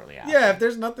Day shortly after. Yeah, if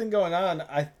there's nothing going on,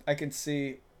 I can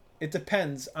see. It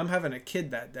depends. I'm having a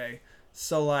kid that day,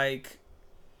 so like,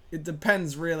 it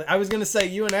depends really. I was gonna say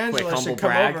you and Angela should come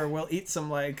brag. over. We'll eat some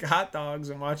like hot dogs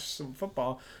and watch some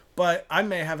football. But I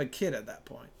may have a kid at that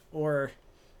point, or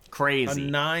a Crazy.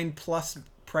 9+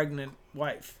 pregnant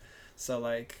wife. So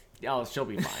like, Oh, she'll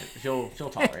be fine. She'll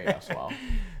tolerate us well.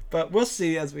 but we'll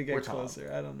see as we We're get tough.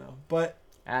 closer. I don't know, but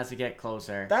As we get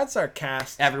closer, that's our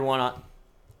cast. everyone,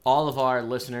 all of our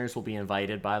listeners will be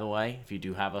invited, by the way, if you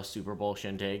do have a Super Bowl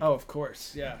shindig. Oh, of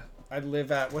course, yeah. I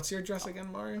live at. What's your address again,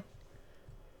 Mario?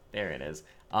 There it is.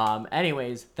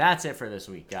 Anyways, that's it for this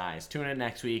week, guys. Tune in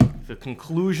next week, the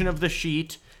conclusion of the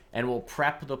sheet, and we'll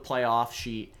prep the playoff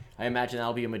sheet. I imagine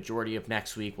that'll be a majority of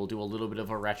next week. We'll do a little bit of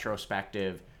a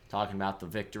retrospective, talking about the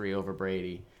victory over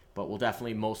Brady, but we'll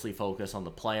definitely mostly focus on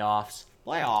the playoffs.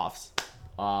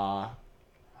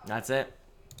 That's it.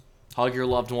 Hug your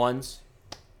loved ones.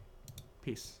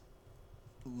 Peace.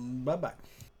 Bye bye.